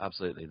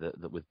absolutely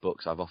that with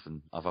books, I've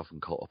often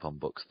caught up on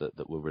books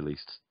that were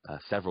released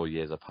several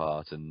years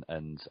apart,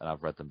 and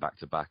I've read them back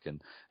to back,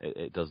 and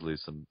it does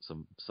lose some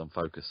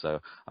focus. So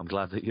I'm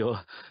glad that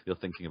you're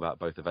thinking about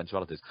both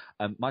eventualities.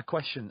 My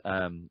question,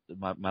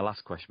 my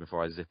last question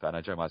before I zip it, and I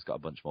know Jeremiah's got a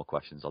bunch more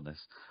questions on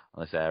this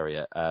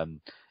area,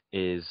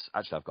 is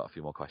actually I've got a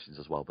few more questions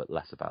as well, but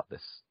less about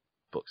this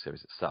book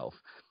series itself.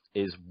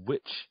 Is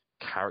which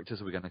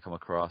characters are we going to come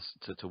across?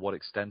 To what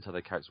extent are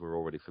they characters we're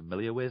already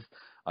familiar with?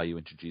 Are you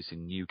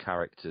introducing new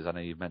characters? I know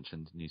you've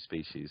mentioned new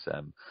species,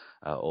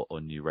 or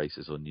new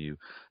races, or new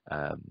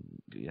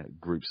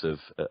groups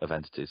of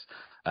entities.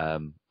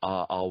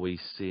 Are we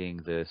seeing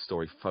the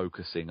story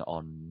focusing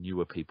on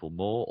newer people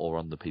more, or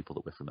on the people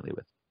that we're familiar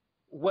with?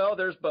 Well,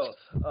 there's both.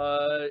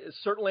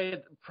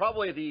 Certainly,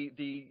 probably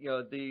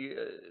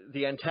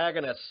the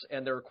antagonists,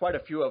 and there are quite a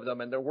few of them,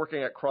 and they're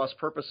working at cross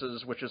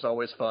purposes, which is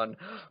always fun.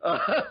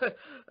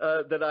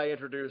 That I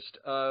introduced,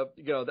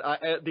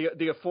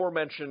 the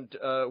aforementioned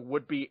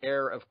would-be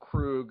heir of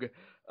Krug,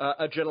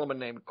 a gentleman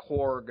named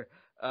Korg.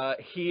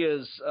 He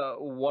is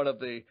one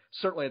of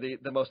certainly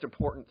the most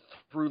important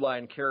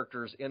through-line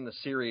characters in the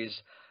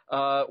series.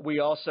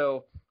 We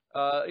also,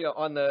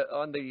 on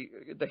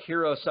the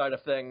hero side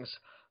of things.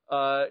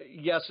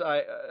 Yes,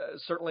 I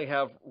certainly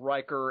have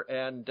Riker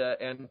and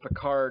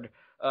Picard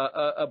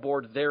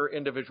aboard their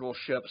individual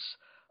ships.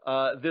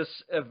 This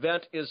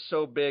event is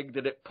so big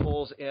that it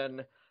pulls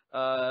in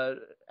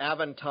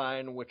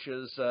Aventine, which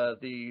is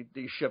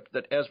the ship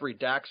that Esri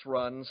Dax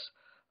runs,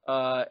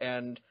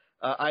 and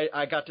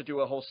I got to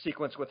do a whole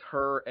sequence with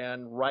her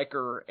and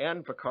Riker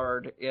and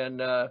Picard in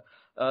the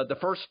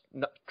first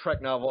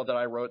Trek novel that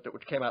I wrote,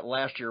 which came out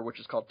last year, which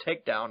is called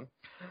Takedown,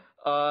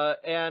 so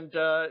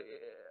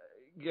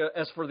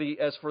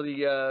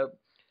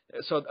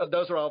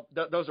those are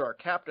our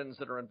captains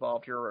that are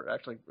involved here. Or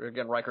actually,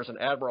 again, Riker's an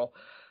admiral.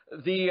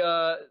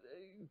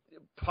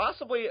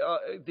 Possibly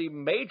the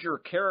major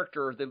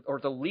character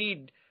or the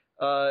lead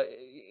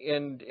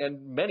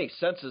in many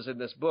senses in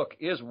this book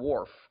is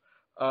Worf.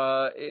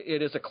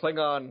 It is a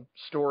Klingon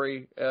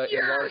story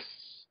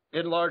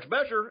in large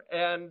measure,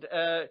 and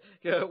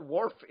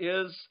Worf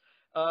is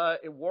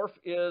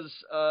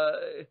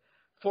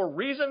for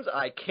reasons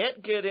I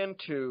can't get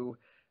into.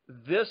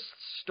 This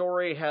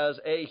story has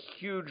a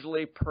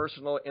hugely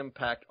personal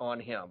impact on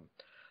him.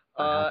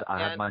 I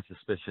had my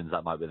suspicions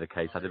that might be the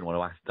case. I didn't want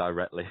to ask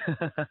directly.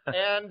 I was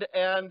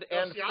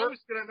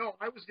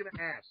gonna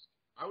ask.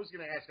 I was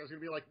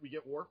gonna be like, we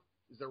get Worf?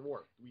 Is there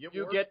Worf? Do we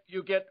get Worf?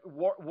 You get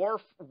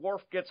Worf.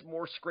 Worf gets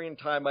more screen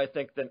time, I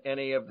think, than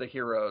any of the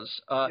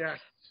heroes. Yes.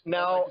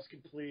 Now, is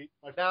complete.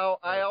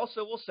 I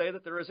also will say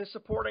that there is a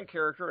supporting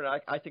character, and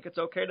I think it's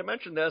okay to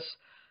mention this,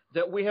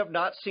 that we have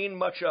not seen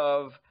much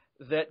of,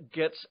 that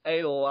gets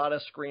a lot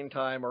of screen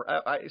time, or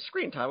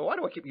screen time. Why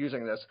do I keep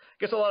using this?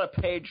 Gets a lot of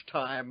page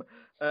time.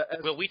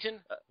 Will Wheaton?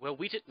 No.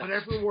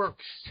 Whatever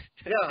works.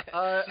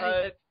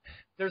 Yeah.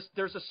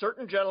 There's a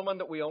certain gentleman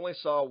that we only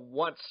saw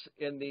once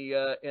in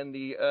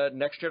the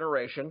Next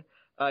Generation.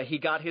 He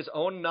got his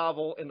own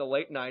novel in the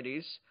late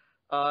 90s.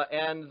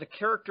 and the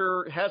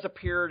character has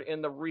appeared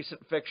in the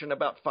recent fiction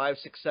about 5,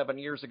 6, 7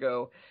 years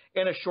ago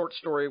in a short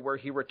story where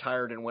he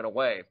retired and went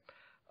away.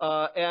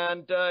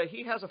 And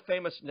he has a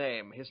famous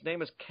name. His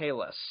name is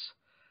Kalis.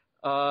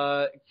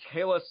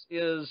 Kalis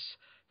is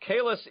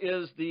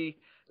the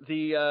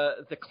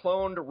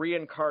cloned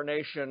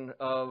reincarnation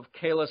of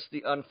Kalis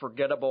the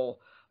Unforgettable,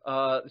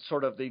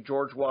 sort of the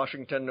George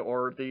Washington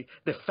or the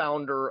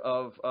founder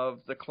of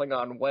the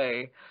Klingon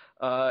way.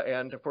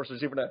 And of course,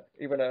 there's even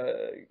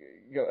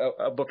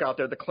a book out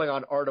there, The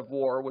Klingon Art of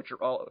War, which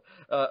are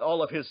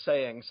all of his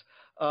sayings.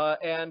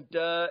 And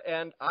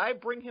I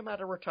bring him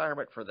out of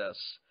retirement for this,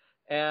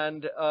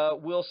 and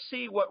we'll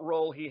see what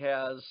role he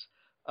has.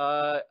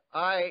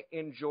 I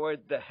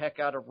enjoyed the heck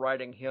out of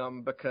writing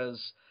him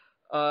because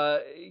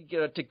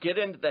to get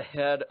into the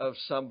head of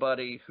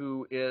somebody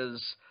who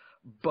is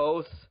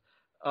both,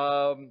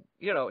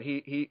 he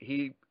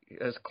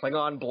has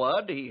Klingon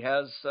blood. He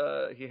has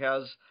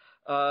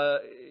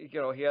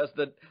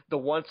the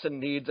wants and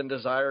needs and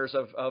desires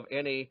of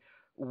any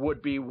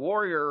would-be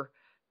warrior,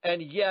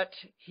 and yet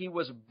he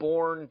was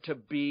born to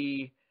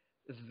be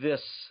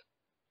this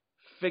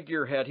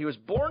figurehead. He was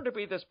born to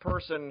be this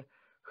person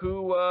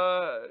who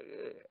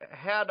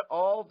had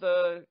all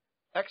the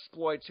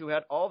exploits, who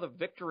had all the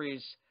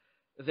victories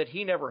that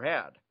he never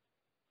had.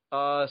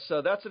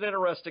 So that's an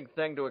interesting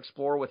thing to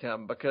explore with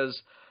him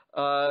because,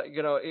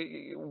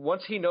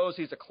 once he knows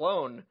he's a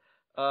clone,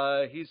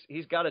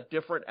 he's got a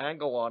different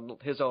angle on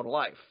his own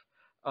life.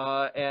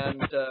 I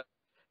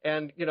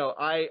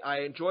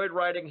enjoyed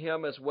writing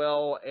him as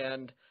well.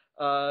 And,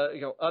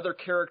 other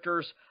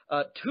characters,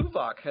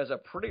 Tuvok has a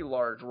pretty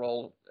large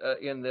role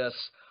in this.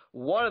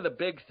 One of the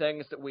big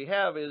things that we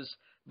have is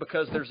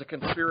because there's a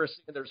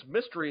conspiracy and there's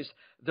mysteries,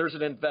 there's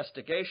an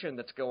investigation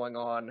that's going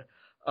on.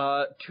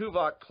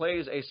 Tuvok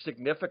plays a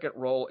significant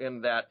role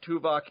in that.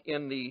 Tuvok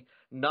in the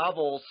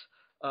novels,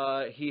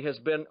 he has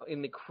been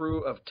in the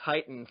crew of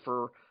Titan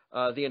for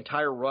the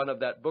entire run of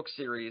that book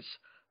series,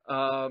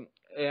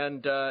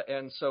 and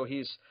so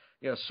he's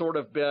sort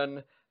of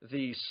been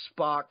the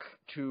Spock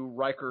to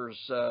Riker's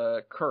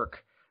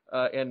Kirk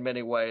in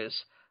many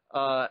ways,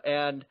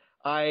 and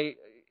I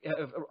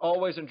have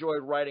always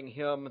enjoyed writing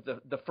him.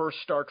 The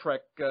first Star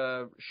Trek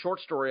short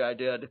story I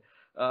did,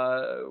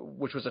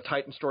 which was a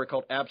Titan story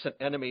called Absent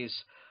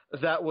Enemies,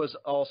 that was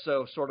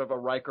also sort of a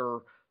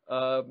Riker,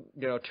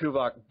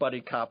 Tuvok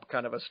buddy cop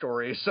kind of a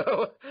story.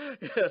 So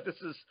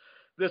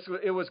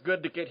it was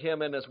good to get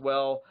him in as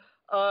well.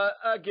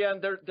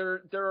 Again,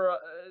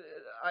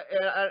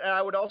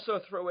 I would also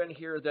throw in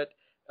here that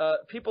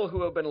people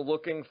who have been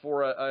looking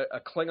for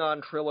a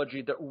Klingon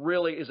trilogy that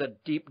really is a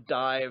deep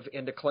dive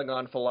into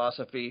Klingon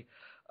philosophy,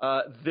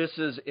 this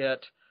is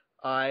it.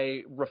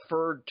 I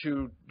referred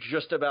to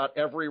just about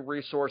every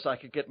resource I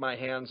could get my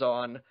hands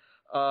on,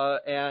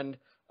 and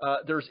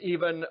there's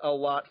even a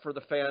lot for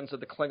the fans of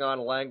the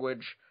Klingon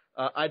language.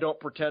 I don't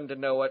pretend to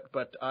know it,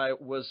 but I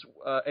was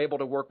able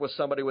to work with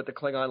somebody with the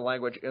Klingon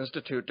Language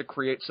Institute to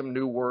create some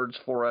new words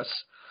for us.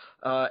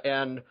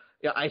 And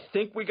yeah, I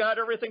think we got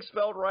everything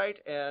spelled right,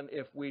 and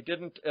if we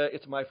didn't,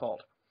 it's my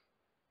fault.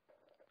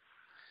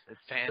 It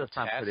does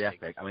sound pretty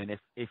epic. I mean,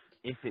 if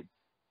it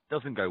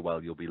doesn't go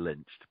well, you'll be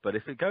lynched. But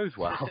if it goes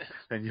well,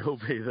 then you'll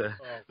be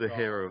the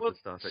hero of the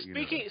Star Trek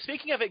universe.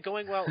 Speaking of it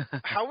going well,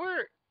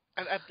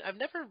 I've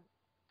never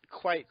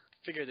quite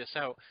figured this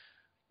out.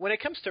 When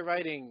it comes to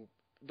writing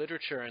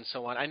literature and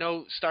so on, I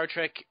know Star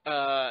Trek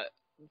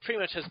pretty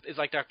much is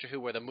like Doctor Who,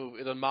 where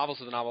the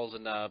novels are the novels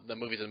and the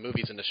movies and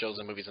the shows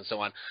and movies and so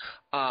on.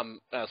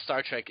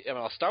 Star Trek,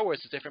 Star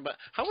Wars is different. But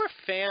how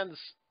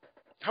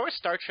are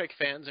Star Trek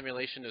fans in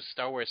relation to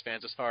Star Wars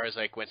fans as far as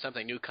like when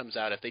something new comes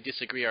out? If they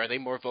disagree, are they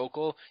more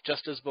vocal?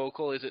 Just as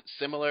vocal? Is it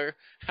similar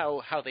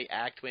how they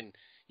act when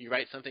you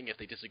write something if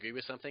they disagree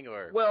with something?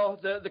 Or well,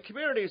 the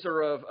communities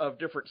are of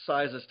different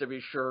sizes, to be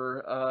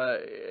sure.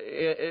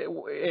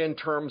 In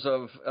terms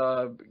of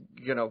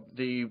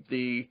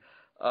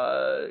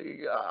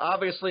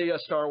obviously a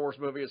Star Wars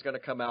movie is going to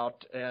come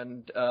out,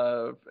 and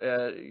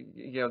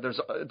there's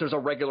a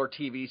regular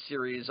TV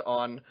series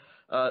on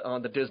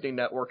the Disney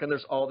Network, and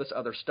there's all this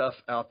other stuff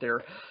out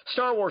there.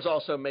 Star Wars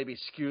also maybe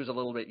skews a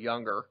little bit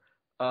younger.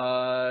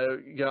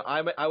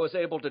 I was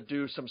able to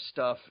do some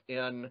stuff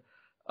in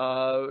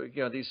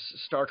these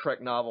Star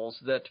Trek novels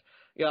that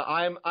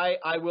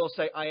I will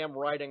say I am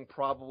writing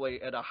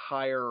probably at a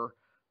higher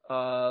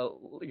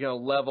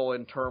level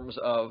in terms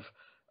of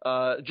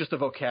just the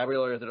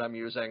vocabulary that I'm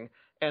using,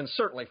 and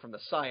certainly from the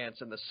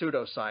science and the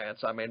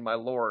pseudoscience. I mean, my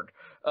lord,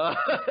 there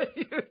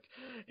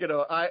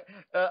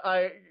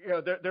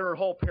are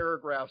whole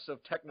paragraphs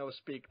of techno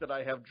speak that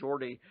I have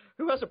Geordi,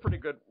 who has a pretty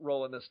good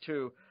role in this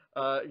too,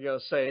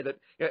 say that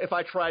if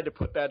I tried to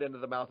put that into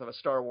the mouth of a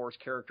Star Wars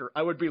character,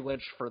 I would be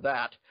lynched for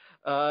that,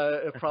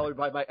 probably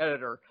by my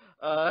editor.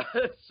 But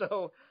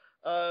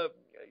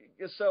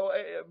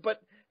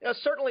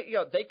certainly,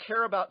 they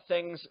care about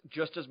things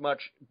just as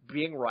much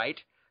being right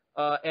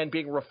and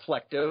being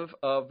reflective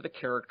of the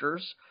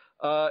characters.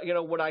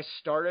 When I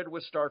started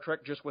with Star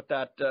Trek, just with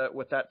that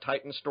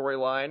Titan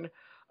storyline,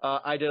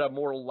 I did a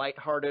more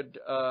lighthearted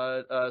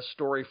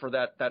story for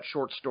that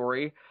short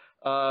story,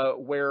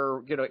 where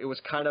it was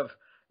kind of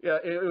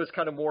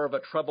more of a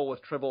Trouble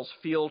with Tribbles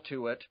feel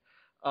to it,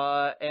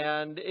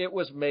 and it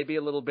was maybe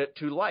a little bit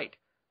too light,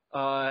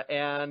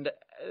 and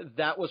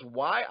that was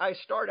why I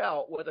start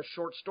out with a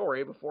short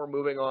story before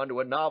moving on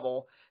to a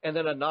novel, and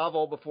then a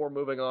novel before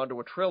moving on to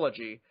a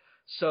trilogy,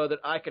 so that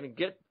I can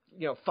get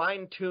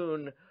fine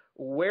tune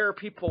where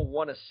people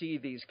want to see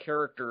these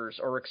characters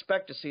or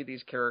expect to see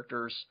these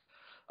characters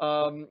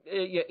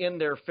in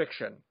their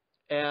fiction.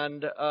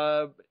 And,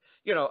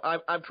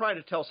 I'm trying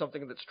to tell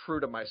something that's true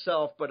to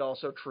myself, but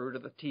also true to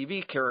the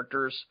TV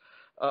characters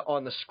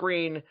on the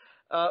screen.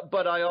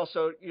 But I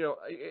also,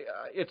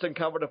 it's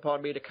incumbent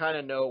upon me to kind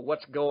of know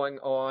what's going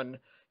on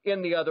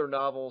in the other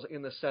novels,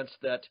 in the sense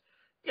that,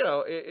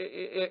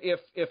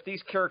 if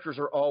these characters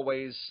are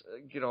always,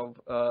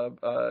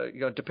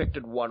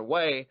 depicted one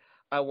way,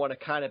 I want to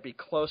kind of be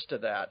close to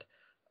that.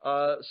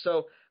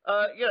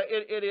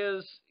 It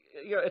is,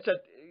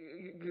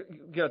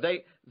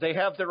 they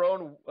have their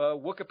own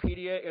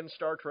Wikipedia in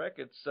Star Trek.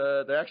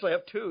 They actually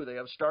have two. They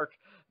have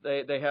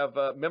they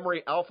have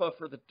Memory Alpha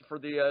for the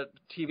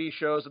TV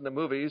shows and the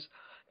movies,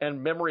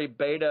 and Memory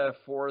Beta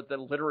for the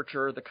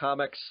literature, the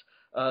comics,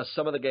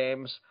 some of the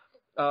games,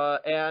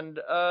 and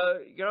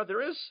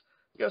there is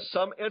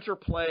some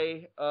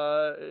interplay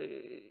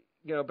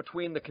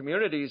between the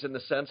communities, in the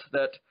sense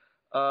that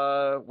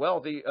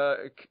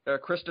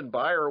Kristen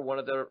Beyer, one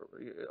of the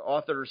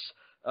authors,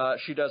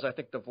 she does, I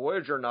think, the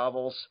Voyager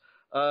novels.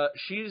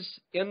 She's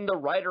in the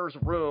writer's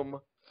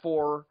room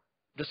for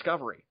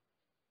Discovery.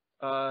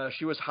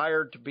 She was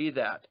hired to be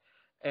that,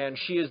 and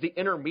she is the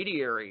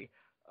intermediary,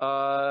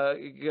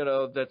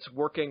 that's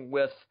working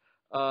with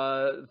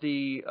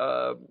the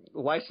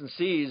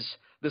licensees.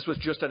 This was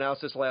just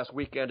announced this last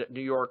weekend at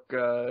New York,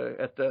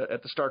 at the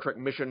Star Trek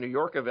Mission New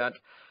York event.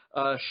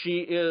 She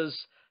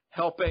is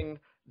helping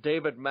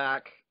David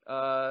Mack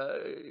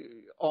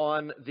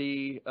on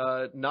the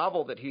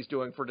novel that he's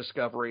doing for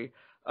Discovery,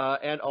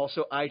 and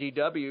also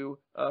IDW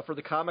for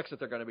the comics that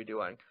they're going to be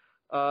doing.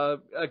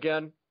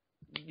 Again,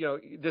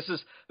 this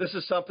is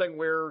something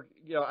where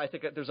I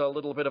think there's a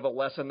little bit of a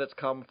lesson that's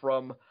come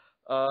from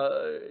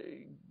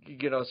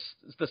the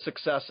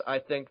success, I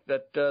think,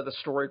 that the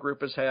story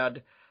group has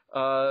had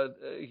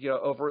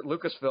over at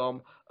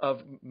Lucasfilm,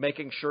 of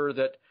making sure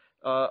that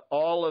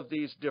all of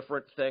these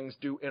different things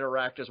do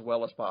interact as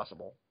well as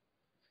possible.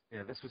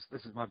 Yeah, this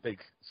is my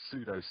big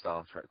pseudo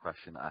Star Trek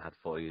question that I had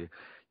for you.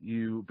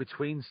 You,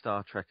 between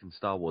Star Trek and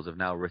Star Wars, have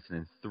now written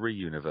in 3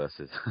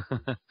 universes.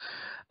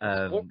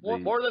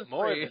 More than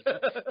 3.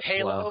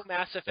 Halo,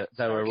 Mass Effect.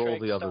 There Star are all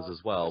Trek, the others Star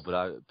as well,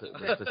 but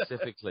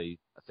specifically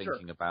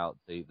thinking Sure. about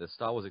the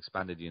Star Wars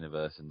expanded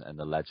universe and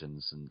the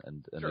Legends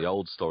and Sure. the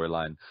old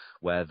storyline,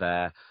 where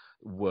there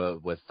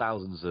were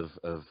thousands of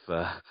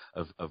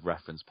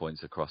reference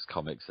points across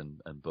comics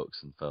and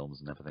books and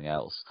films and everything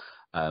else,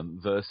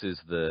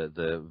 versus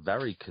the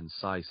very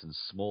concise and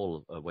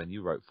small, when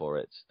you wrote for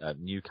it,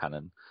 new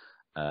canon,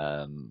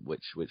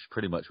 which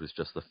pretty much was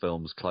just the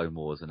films, Clone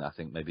Wars, and I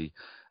think maybe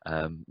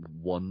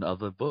one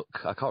other book.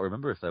 I can't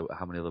remember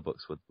how many other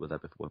books were there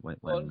before when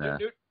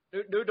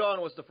New Dawn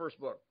was the first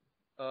book.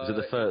 was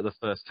it the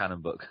first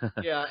canon book?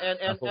 Yeah, and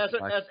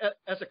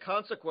as a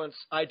consequence,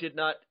 I did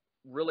not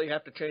really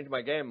have to change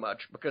my game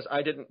much, because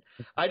I didn't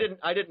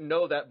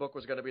know that book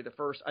was going to be the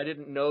first. I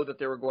didn't know that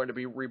they were going to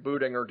be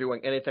rebooting or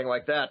doing anything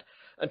like that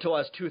until I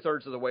was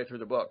 2/3 of the way through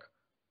the book.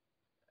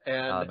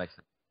 And that makes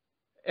sense.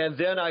 And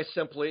then I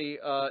simply,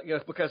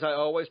 because I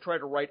always try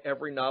to write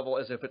every novel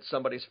as if it's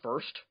somebody's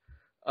first.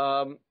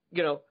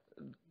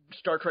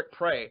 Star Trek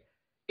Prey,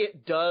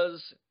 it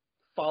does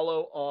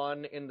follow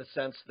on in the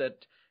sense that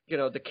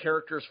the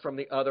characters from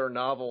the other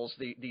novels,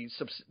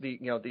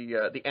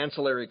 the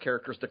ancillary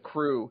characters, the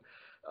crew,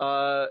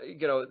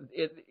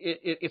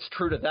 it's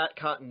true to that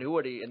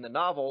continuity in the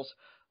novels,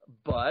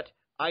 but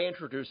I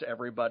introduce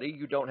everybody.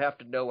 You don't have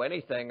to know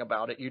anything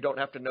about it. You don't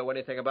have to know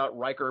anything about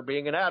Riker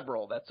being an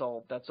admiral. That's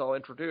all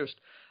introduced.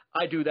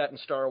 I do that in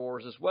Star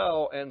Wars as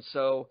well, and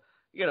so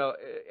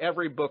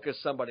every book is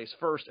somebody's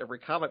first. Every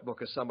comic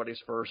book is somebody's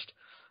first,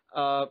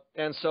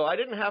 and so I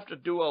didn't have to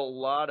do a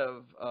lot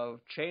of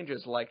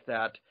changes like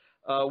that.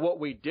 What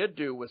we did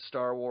do with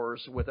Star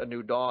Wars with A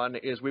New Dawn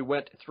is we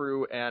went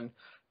through and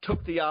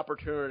took the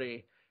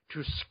opportunity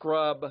to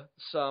scrub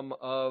some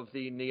of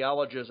the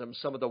neologisms,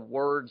 some of the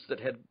words that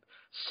had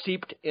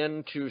seeped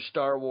into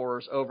Star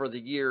Wars over the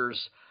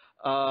years,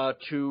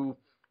 to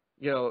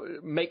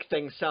make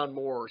things sound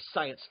more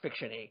science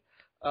fiction-y.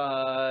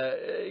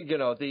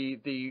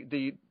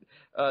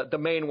 The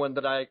main one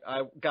that I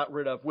got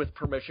rid of with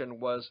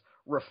permission was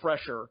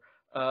refresher.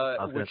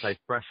 I was going to say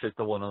fresh is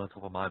the one on the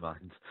top of my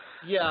mind.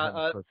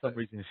 Yeah. For some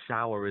reason,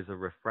 shower is a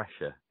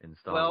refresher in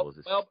Star Wars.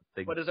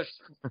 But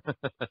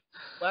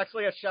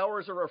actually, a shower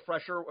is a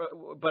refresher,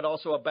 but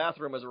also a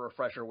bathroom is a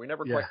refresher. We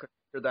never quite could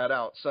figure that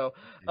out. So,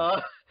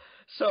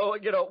 So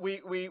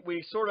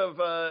we sort of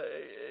I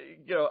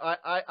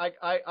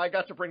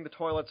got to bring the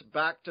toilets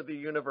back to the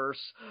universe,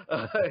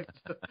 and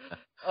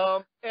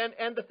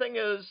the thing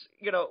is,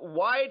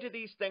 why do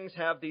these things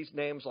have these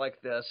names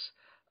like this?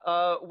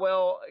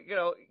 Well,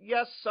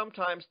 yes,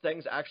 sometimes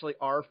things actually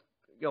are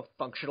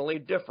functionally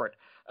different.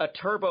 A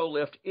turbo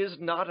lift is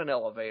not an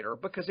elevator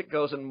because it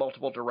goes in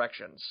multiple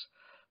directions.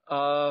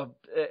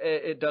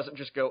 It doesn't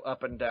just go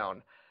up and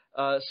down.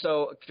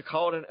 So to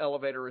call it an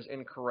elevator is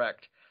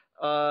incorrect.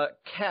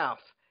 Calf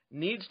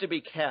needs to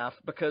be calf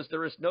because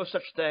there is no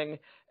such thing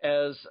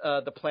as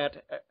the plant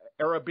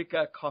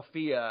Arabica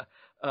coffea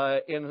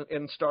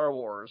in Star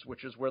Wars,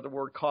 which is where the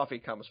word coffee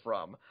comes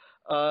from.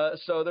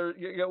 So there,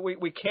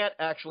 we can't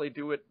actually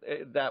do it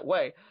that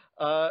way.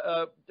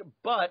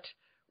 But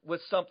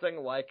with something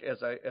like,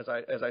 as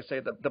I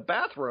say, the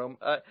bathroom,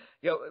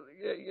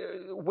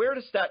 where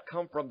does that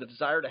come from? The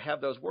desire to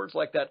have those words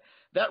like that?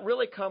 That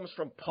really comes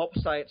from pulp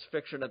science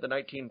fiction of the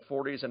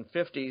 1940s and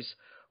 50s,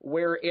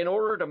 where in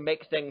order to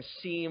make things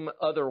seem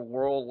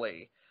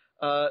otherworldly,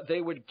 they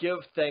would give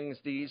things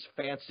these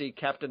fancy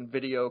Captain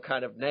Video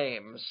kind of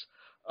names.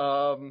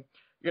 Hand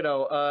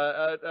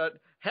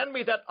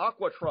me that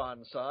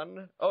Aquatron,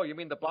 son. Oh, you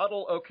mean the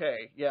bottle?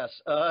 Okay, yes.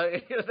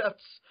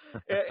 That's.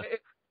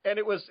 And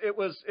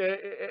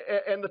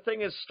and the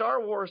thing is,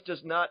 Star Wars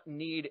does not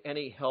need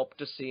any help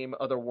to seem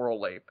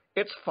otherworldly.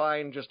 It's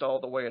fine just all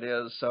the way it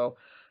is. So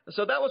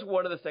that was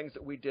one of the things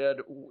that we did,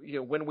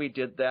 when we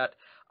did that.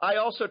 I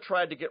also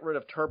tried to get rid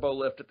of Turbo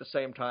Lift at the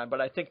same time,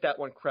 but I think that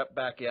one crept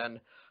back in.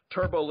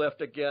 Turbo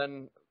Lift,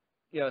 again,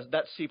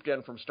 that seeped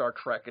in from Star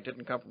Trek. It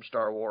didn't come from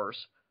Star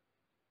Wars.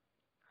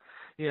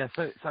 Yeah,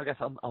 so I guess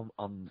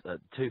on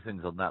two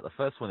things on that. The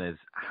first one is,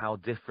 how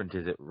different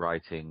is it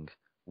writing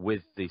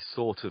with the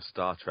sort of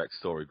Star Trek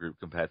story group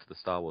compared to the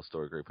Star Wars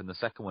story group? And the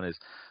second one is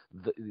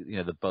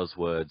the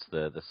buzzwords,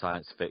 the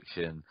science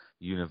fiction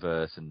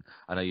universe, and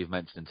I know you've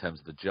mentioned in terms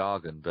of the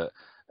jargon, but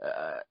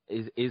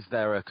is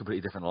there a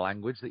completely different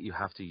language that you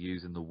have to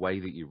use in the way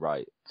that you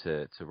write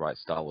to write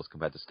Star Wars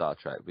compared to Star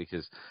Trek?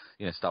 Because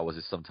Star Wars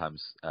is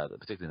sometimes,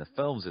 particularly in the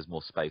films, is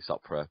more space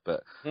opera,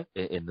 but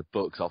in the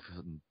books,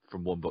 often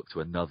from one book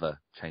to another,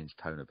 change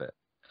tone a bit.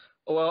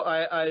 Well,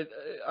 I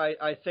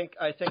think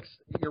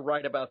you're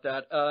right about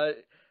that.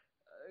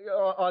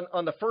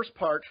 On the first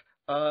part,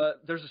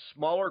 there's a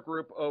smaller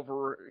group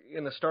over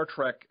in the Star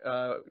Trek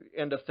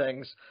end of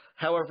things.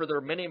 However, there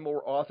are many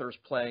more authors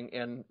playing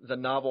in the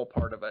novel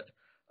part of it.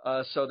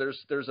 So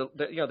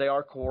they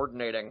are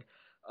coordinating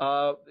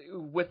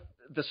with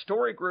the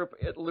story group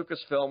at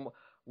Lucasfilm.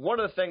 One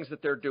of the things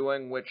that they're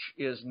doing, which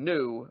is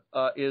new,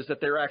 is that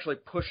they're actually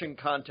pushing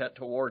content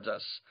towards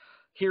us.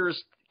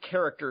 Here's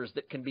characters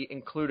that can be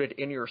included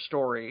in your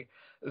story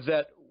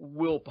that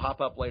will pop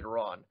up later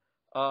on.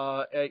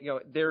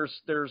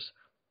 There's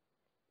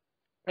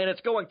and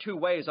it's going two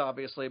ways,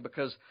 obviously,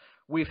 because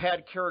we've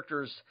had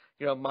characters,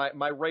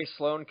 my Ray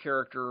Sloan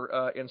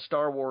character in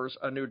Star Wars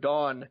A New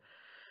Dawn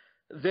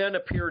then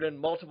appeared in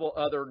multiple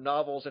other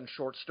novels and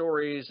short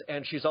stories,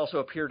 and she's also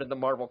appeared in the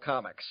Marvel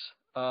Comics.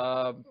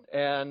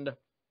 And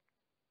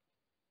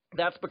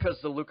that's because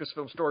the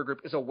Lucasfilm Story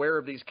Group is aware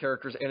of these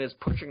characters and is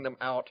pushing them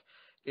out,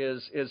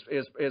 is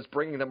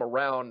bringing them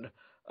around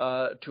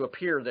to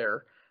appear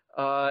there.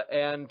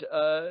 Then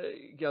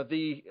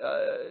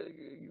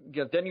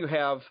you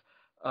have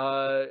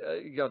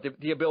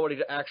the ability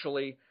to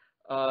actually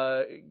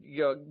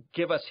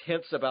give us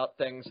hints about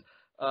things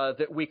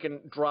that we can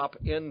drop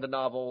in the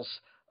novels.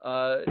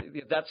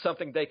 That's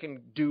something they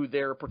can do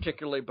there,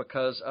 particularly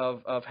because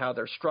of how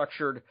they're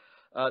structured.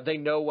 They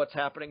know what's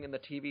happening in the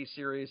TV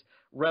series.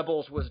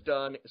 Rebels was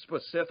done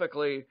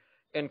specifically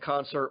in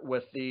concert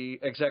with the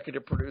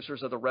executive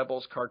producers of the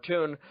Rebels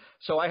cartoon.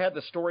 So I had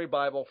the story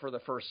Bible for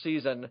the first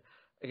season.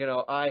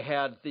 I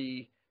had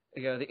the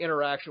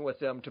interaction with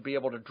them to be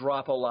able to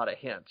drop a lot of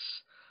hints.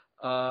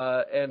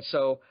 And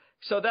so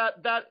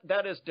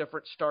that is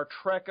different. Star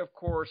Trek, of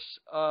course,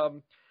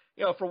 for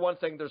one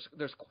thing,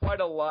 there's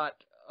quite a lot,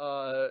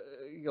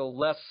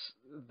 less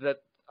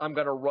that I'm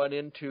going to run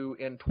into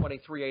in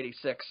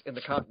 2386 in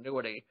the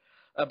continuity,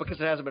 because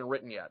it hasn't been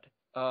written yet.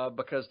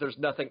 Because there's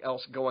nothing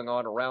else going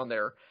on around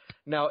there.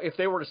 Now, if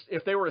they were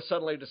to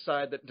suddenly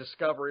decide that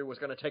Discovery was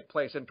going to take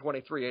place in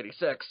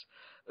 2386,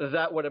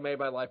 that would have made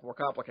my life more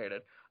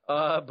complicated.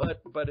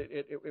 But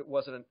it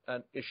wasn't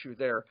an issue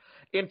there.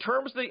 In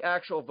terms of the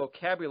actual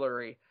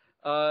vocabulary,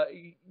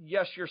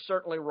 yes, you're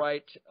certainly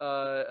right.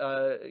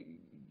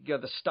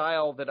 The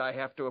style that I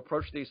have to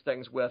approach these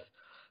things with,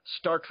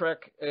 Star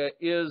Trek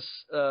is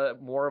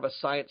more of a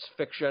science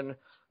fiction,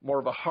 more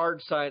of a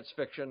hard science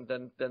fiction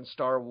than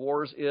Star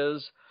Wars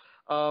is.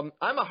 I'm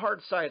a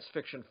hard science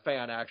fiction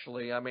fan,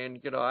 actually. I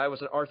mean, I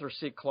was an Arthur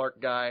C. Clarke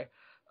guy.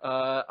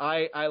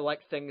 I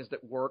like things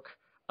that work.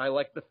 I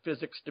like the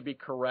physics to be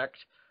correct.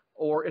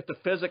 Or if the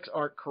physics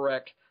aren't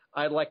correct,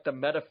 I like the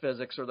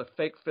metaphysics or the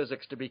fake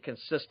physics to be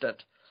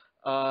consistent.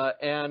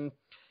 And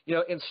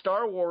in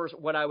Star Wars,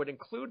 when I would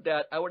include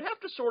that, I would have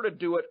to sort of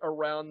do it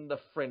around the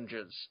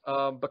fringes,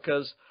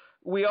 because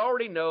we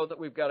already know that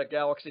we've got a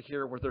galaxy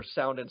here where there's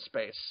sound in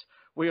space.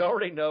 We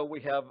already know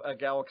we have a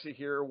galaxy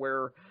here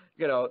where,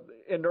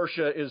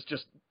 inertia is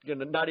just,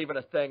 not even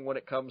a thing when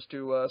it comes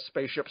to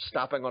spaceships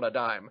stopping on a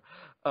dime.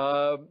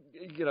 There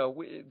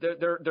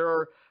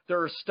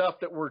are stuff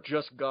that we're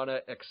just gonna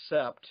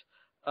accept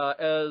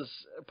as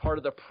part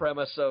of the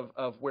premise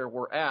of where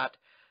we're at,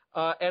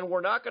 and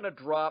we're not going to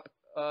drop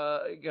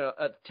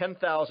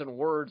 10,000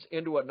 words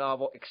into a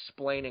novel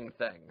explaining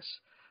things.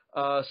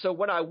 So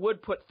when I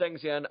would put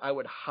things in, I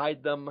would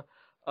hide them,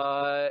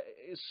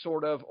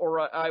 sort of, or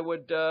I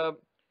would,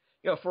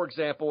 for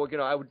example,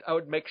 I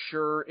would make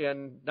sure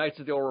in Knights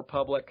of the Old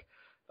Republic,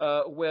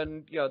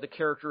 when the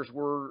characters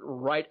were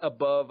right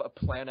above a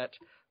planet,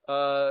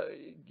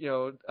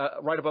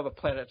 right above a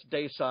planet's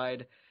day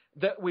side,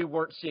 that we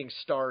weren't seeing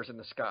stars in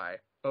the sky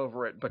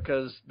over it,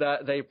 because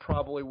that they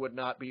probably would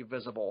not be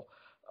visible.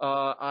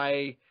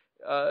 I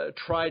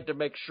tried to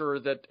make sure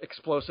that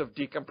explosive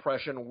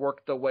decompression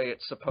worked the way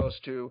it's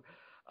supposed to.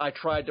 I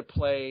tried to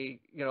play,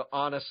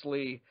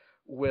 honestly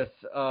with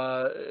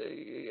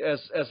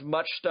as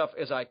much stuff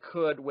as I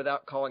could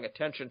without calling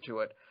attention to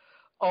it.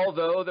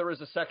 Although there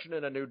is a section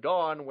in A New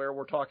Dawn where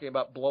we're talking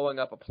about blowing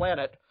up a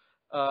planet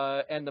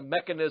and the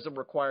mechanism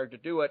required to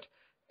do it,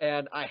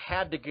 and I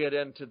had to get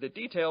into the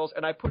details,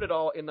 and I put it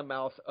all in the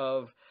mouth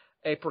of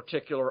a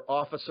particular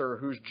officer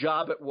whose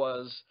job it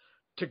was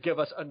to give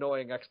us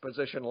annoying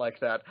exposition like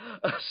that.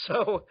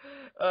 So,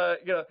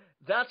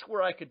 that's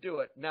where I could do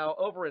it. Now,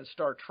 over in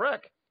Star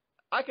Trek,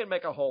 I can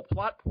make a whole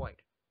plot point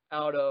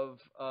out of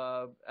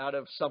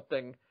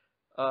something,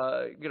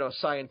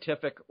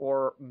 scientific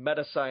or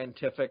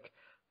meta-scientific.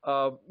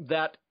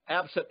 That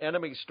absent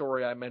enemy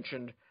story I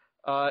mentioned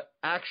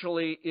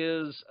actually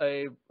is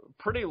a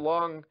pretty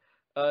long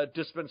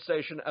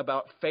dispensation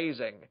about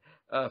phasing.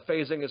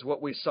 Phasing is what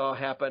we saw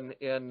happen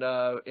in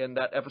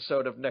that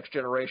episode of Next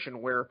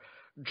Generation where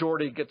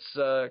Geordi gets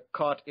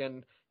caught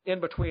in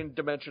between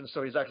dimensions,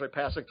 so he's actually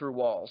passing through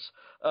walls.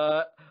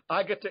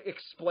 I get to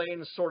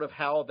explain sort of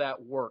how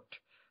that worked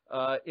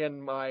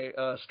in my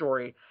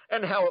story,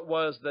 and how it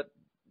was that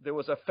there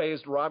was a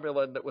phased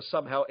Romulan that was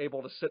somehow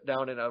able to sit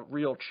down in a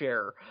real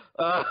chair.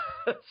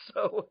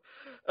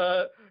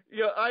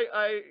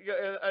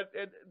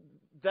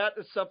 That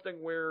is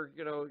something where,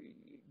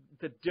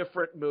 the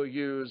different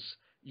milieus,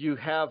 you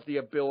have the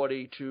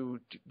ability to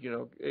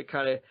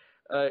kind of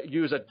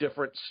use a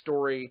different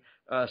story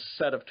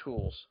set of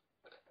tools.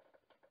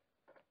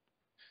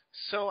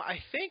 So I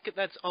think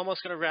that's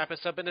almost going to wrap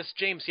us up in this.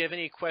 James, do you have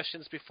any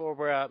questions before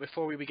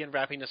we begin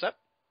wrapping this up?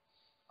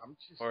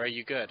 Or are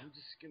you good? I'm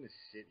just going to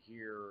sit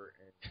here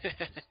and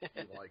just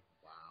be like,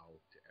 wow,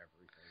 to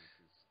everything.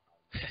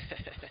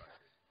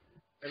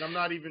 And I'm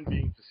not even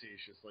being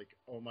facetious. Like,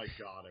 oh my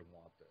God, I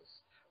want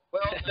this.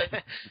 Well,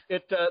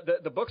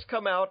 the books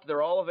come out.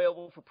 They're all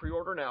available for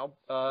pre-order now.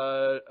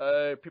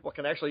 People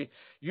can actually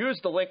use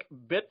the link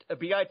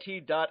bit.ly/S T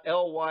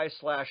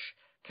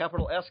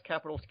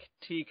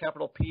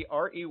P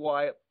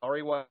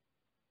REY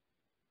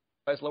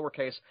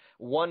lowercase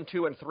 1,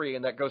 2, and 3,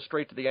 and that goes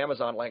straight to the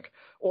Amazon link.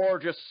 Or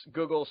just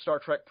Google Star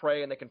Trek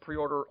Prey, and they can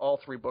pre-order all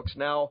 3 books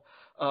now.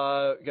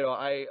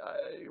 I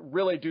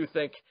really do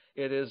think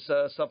it is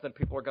something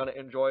people are going to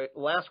enjoy.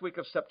 Last week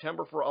of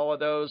September for all of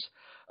those.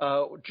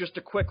 Just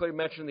to quickly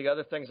mention the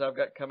other things I've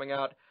got coming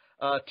out.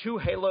 2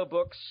 Halo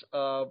books.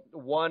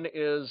 One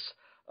is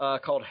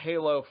called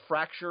Halo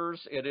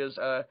Fractures. It is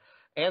an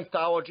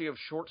anthology of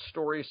short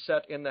stories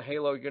set in the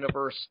Halo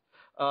universe.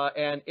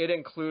 And it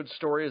includes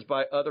stories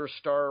by other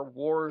Star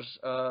Wars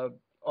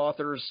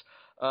authors,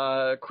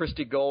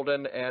 Christy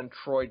Golden and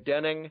Troy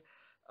Denning.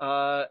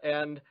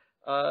 And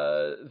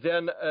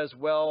then as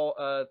well,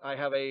 I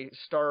have a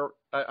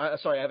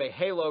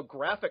Halo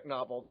graphic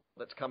novel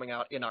that's coming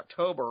out in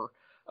October.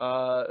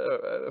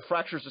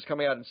 Fractures is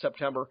coming out in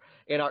September.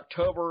 In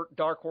October,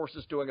 Dark Horse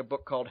is doing a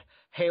book called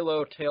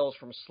Halo Tales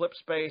from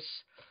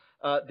Slipspace.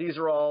 These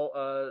are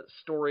all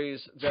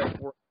stories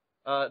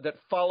that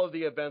follow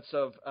the events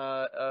of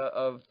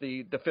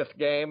the 5th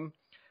game,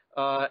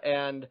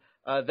 and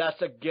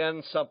that's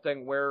again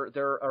something where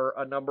there are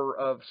a number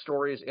of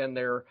stories in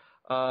there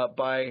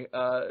by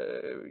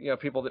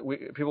people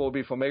that people will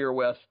be familiar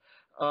with,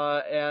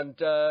 and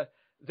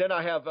then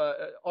I have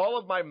all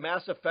of my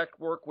Mass Effect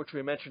work, which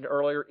we mentioned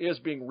earlier, is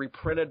being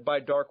reprinted by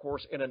Dark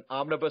Horse in an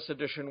omnibus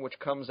edition, which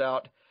comes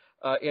out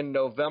in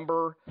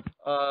November.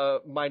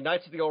 My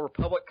Knights of the Old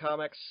Republic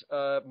comics,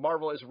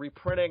 Marvel is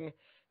reprinting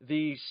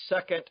the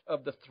second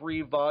of the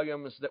 3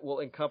 volumes that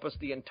will encompass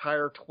the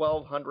entire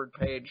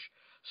 1,200-page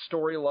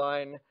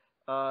storyline.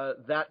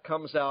 That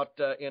comes out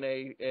in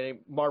a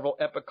Marvel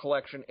Epic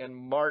collection in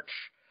March.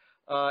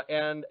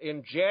 And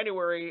in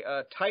January,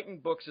 Titan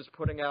Books is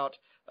putting out,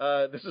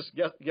 this is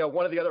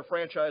one of the other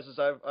franchises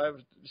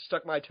I've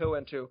stuck my toe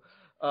into.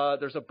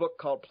 There's a book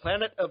called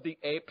Planet of the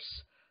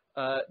Apes,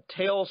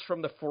 Tales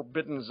from the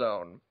Forbidden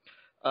Zone.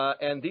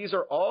 And these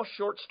are all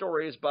short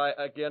stories by,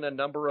 again, a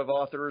number of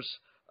authors.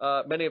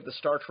 Many of the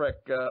Star Trek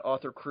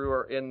author crew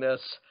are in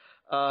this,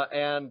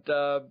 and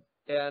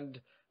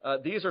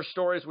These are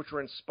stories which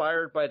were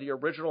inspired by the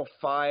original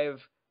 5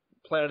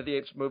 Planet of the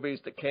Apes movies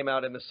that came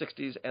out in the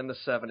 60s and the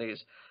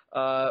 70s.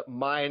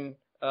 Mine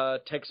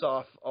takes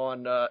off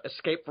on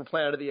Escape from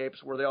Planet of the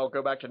Apes, where they all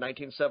go back to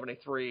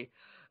 1973.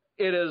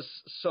 It is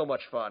so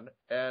much fun,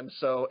 and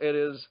so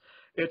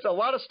it's a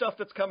lot of stuff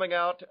that's coming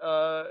out,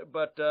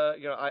 but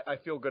I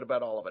feel good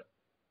about all of it.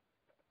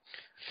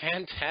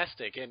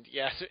 Fantastic, and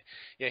yeah,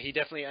 he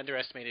definitely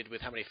underestimated with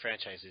how many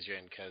franchises you're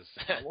in, because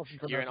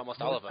you're in almost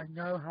all of them. I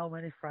know how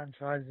many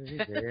franchises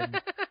he's in.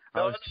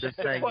 I was just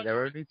saying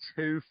there are only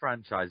 2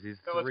 franchises,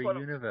 3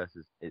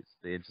 universes. It's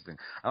the interesting.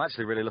 I'm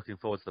actually really looking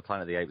forward to the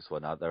Planet of the Apes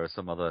one. There are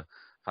some other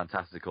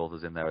fantastic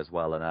authors in there as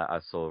well, and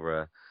I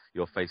saw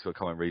your Facebook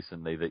comment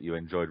recently that you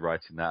enjoyed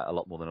writing that a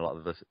lot more than a lot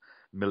of the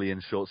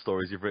million short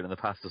stories you've written in the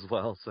past as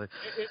well. So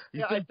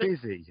you've been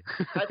busy.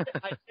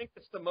 I think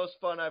it's the most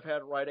fun I've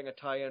had writing a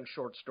tie-in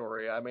short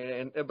story. I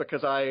mean,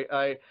 because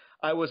I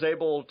was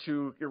able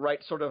to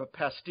write sort of a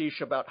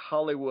pastiche about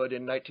Hollywood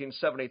in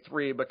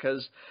 1973,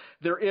 because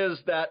there is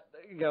that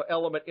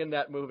element in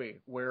that movie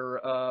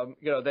where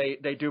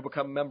they do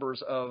become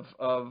members of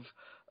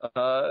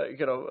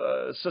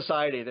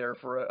society there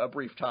for a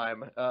brief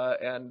time,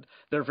 and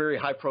they're very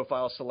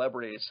high-profile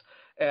celebrities.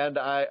 And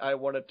I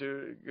wanted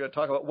to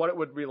talk about what it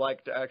would be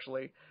like to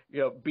actually,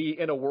 be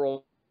in a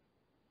world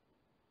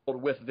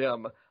with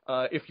them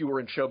if you were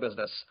in show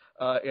business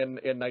in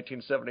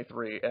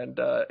 1973, and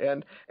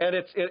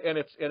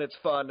it's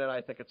fun, and I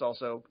think it's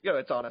also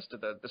it's honest to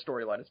the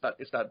storyline. It's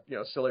not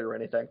silly or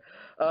anything.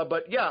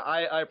 But yeah,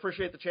 I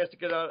appreciate the chance to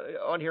get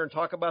on here and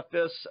talk about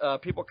this.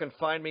 People can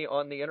find me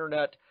on the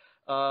internet.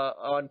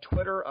 On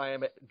Twitter, I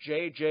am at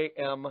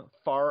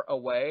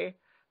JJMFarAway.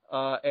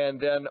 And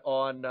then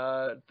on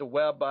the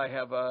web, I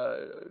have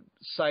a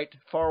site,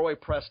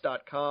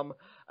 farawaypress.com.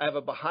 I have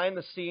a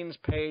behind-the-scenes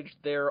page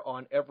there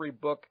on every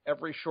book,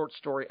 every short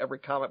story, every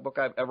comic book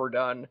I've ever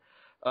done,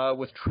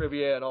 with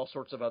trivia and all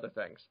sorts of other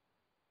things.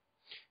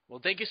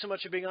 Well, thank you so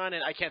much for being on,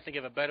 and I can't think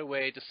of a better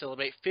way to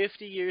celebrate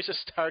 50 years of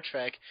Star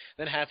Trek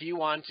than have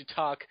you on to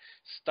talk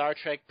Star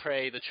Trek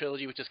Prey, the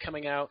trilogy, which is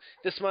coming out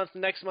this month,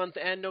 next month,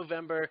 and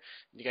November.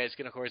 You guys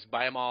can, of course,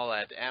 buy them all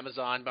at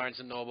Amazon,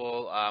 Barnes &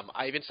 Noble.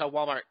 I even saw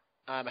Walmart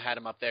had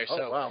them up there.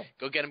 So wow.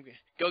 Go get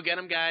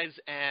them, guys,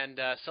 and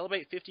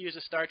celebrate 50 years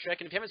of Star Trek.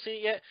 And if you haven't seen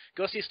it yet,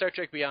 go see Star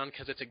Trek Beyond,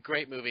 because it's a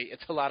great movie.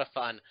 It's a lot of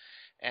fun.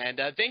 And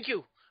thank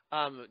you,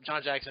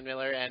 John Jackson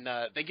Miller, and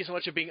thank you so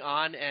much for being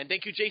on. And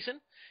thank you,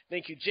 Jason.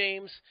 Thank you,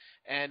 James.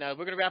 And we're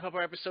going to wrap up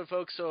our episode,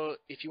 folks. So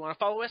if you want to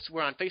follow us,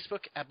 we're on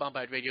Facebook at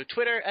Bombard Radio,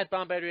 Twitter at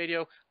Bombard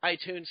Radio,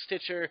 iTunes,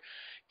 Stitcher,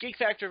 Geek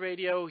Factor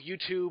Radio,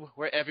 YouTube.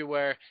 We're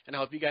everywhere. And I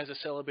hope you guys are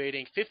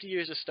celebrating 50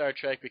 years of Star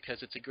Trek,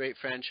 because it's a great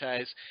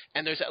franchise.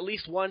 And there's at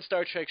least one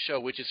Star Trek show,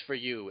 which is for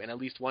you, and at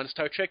least one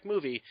Star Trek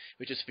movie,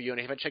 which is for you. And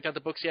if you haven't checked out the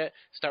books yet,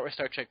 start with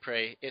Star Trek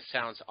Prey. It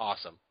sounds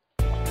awesome.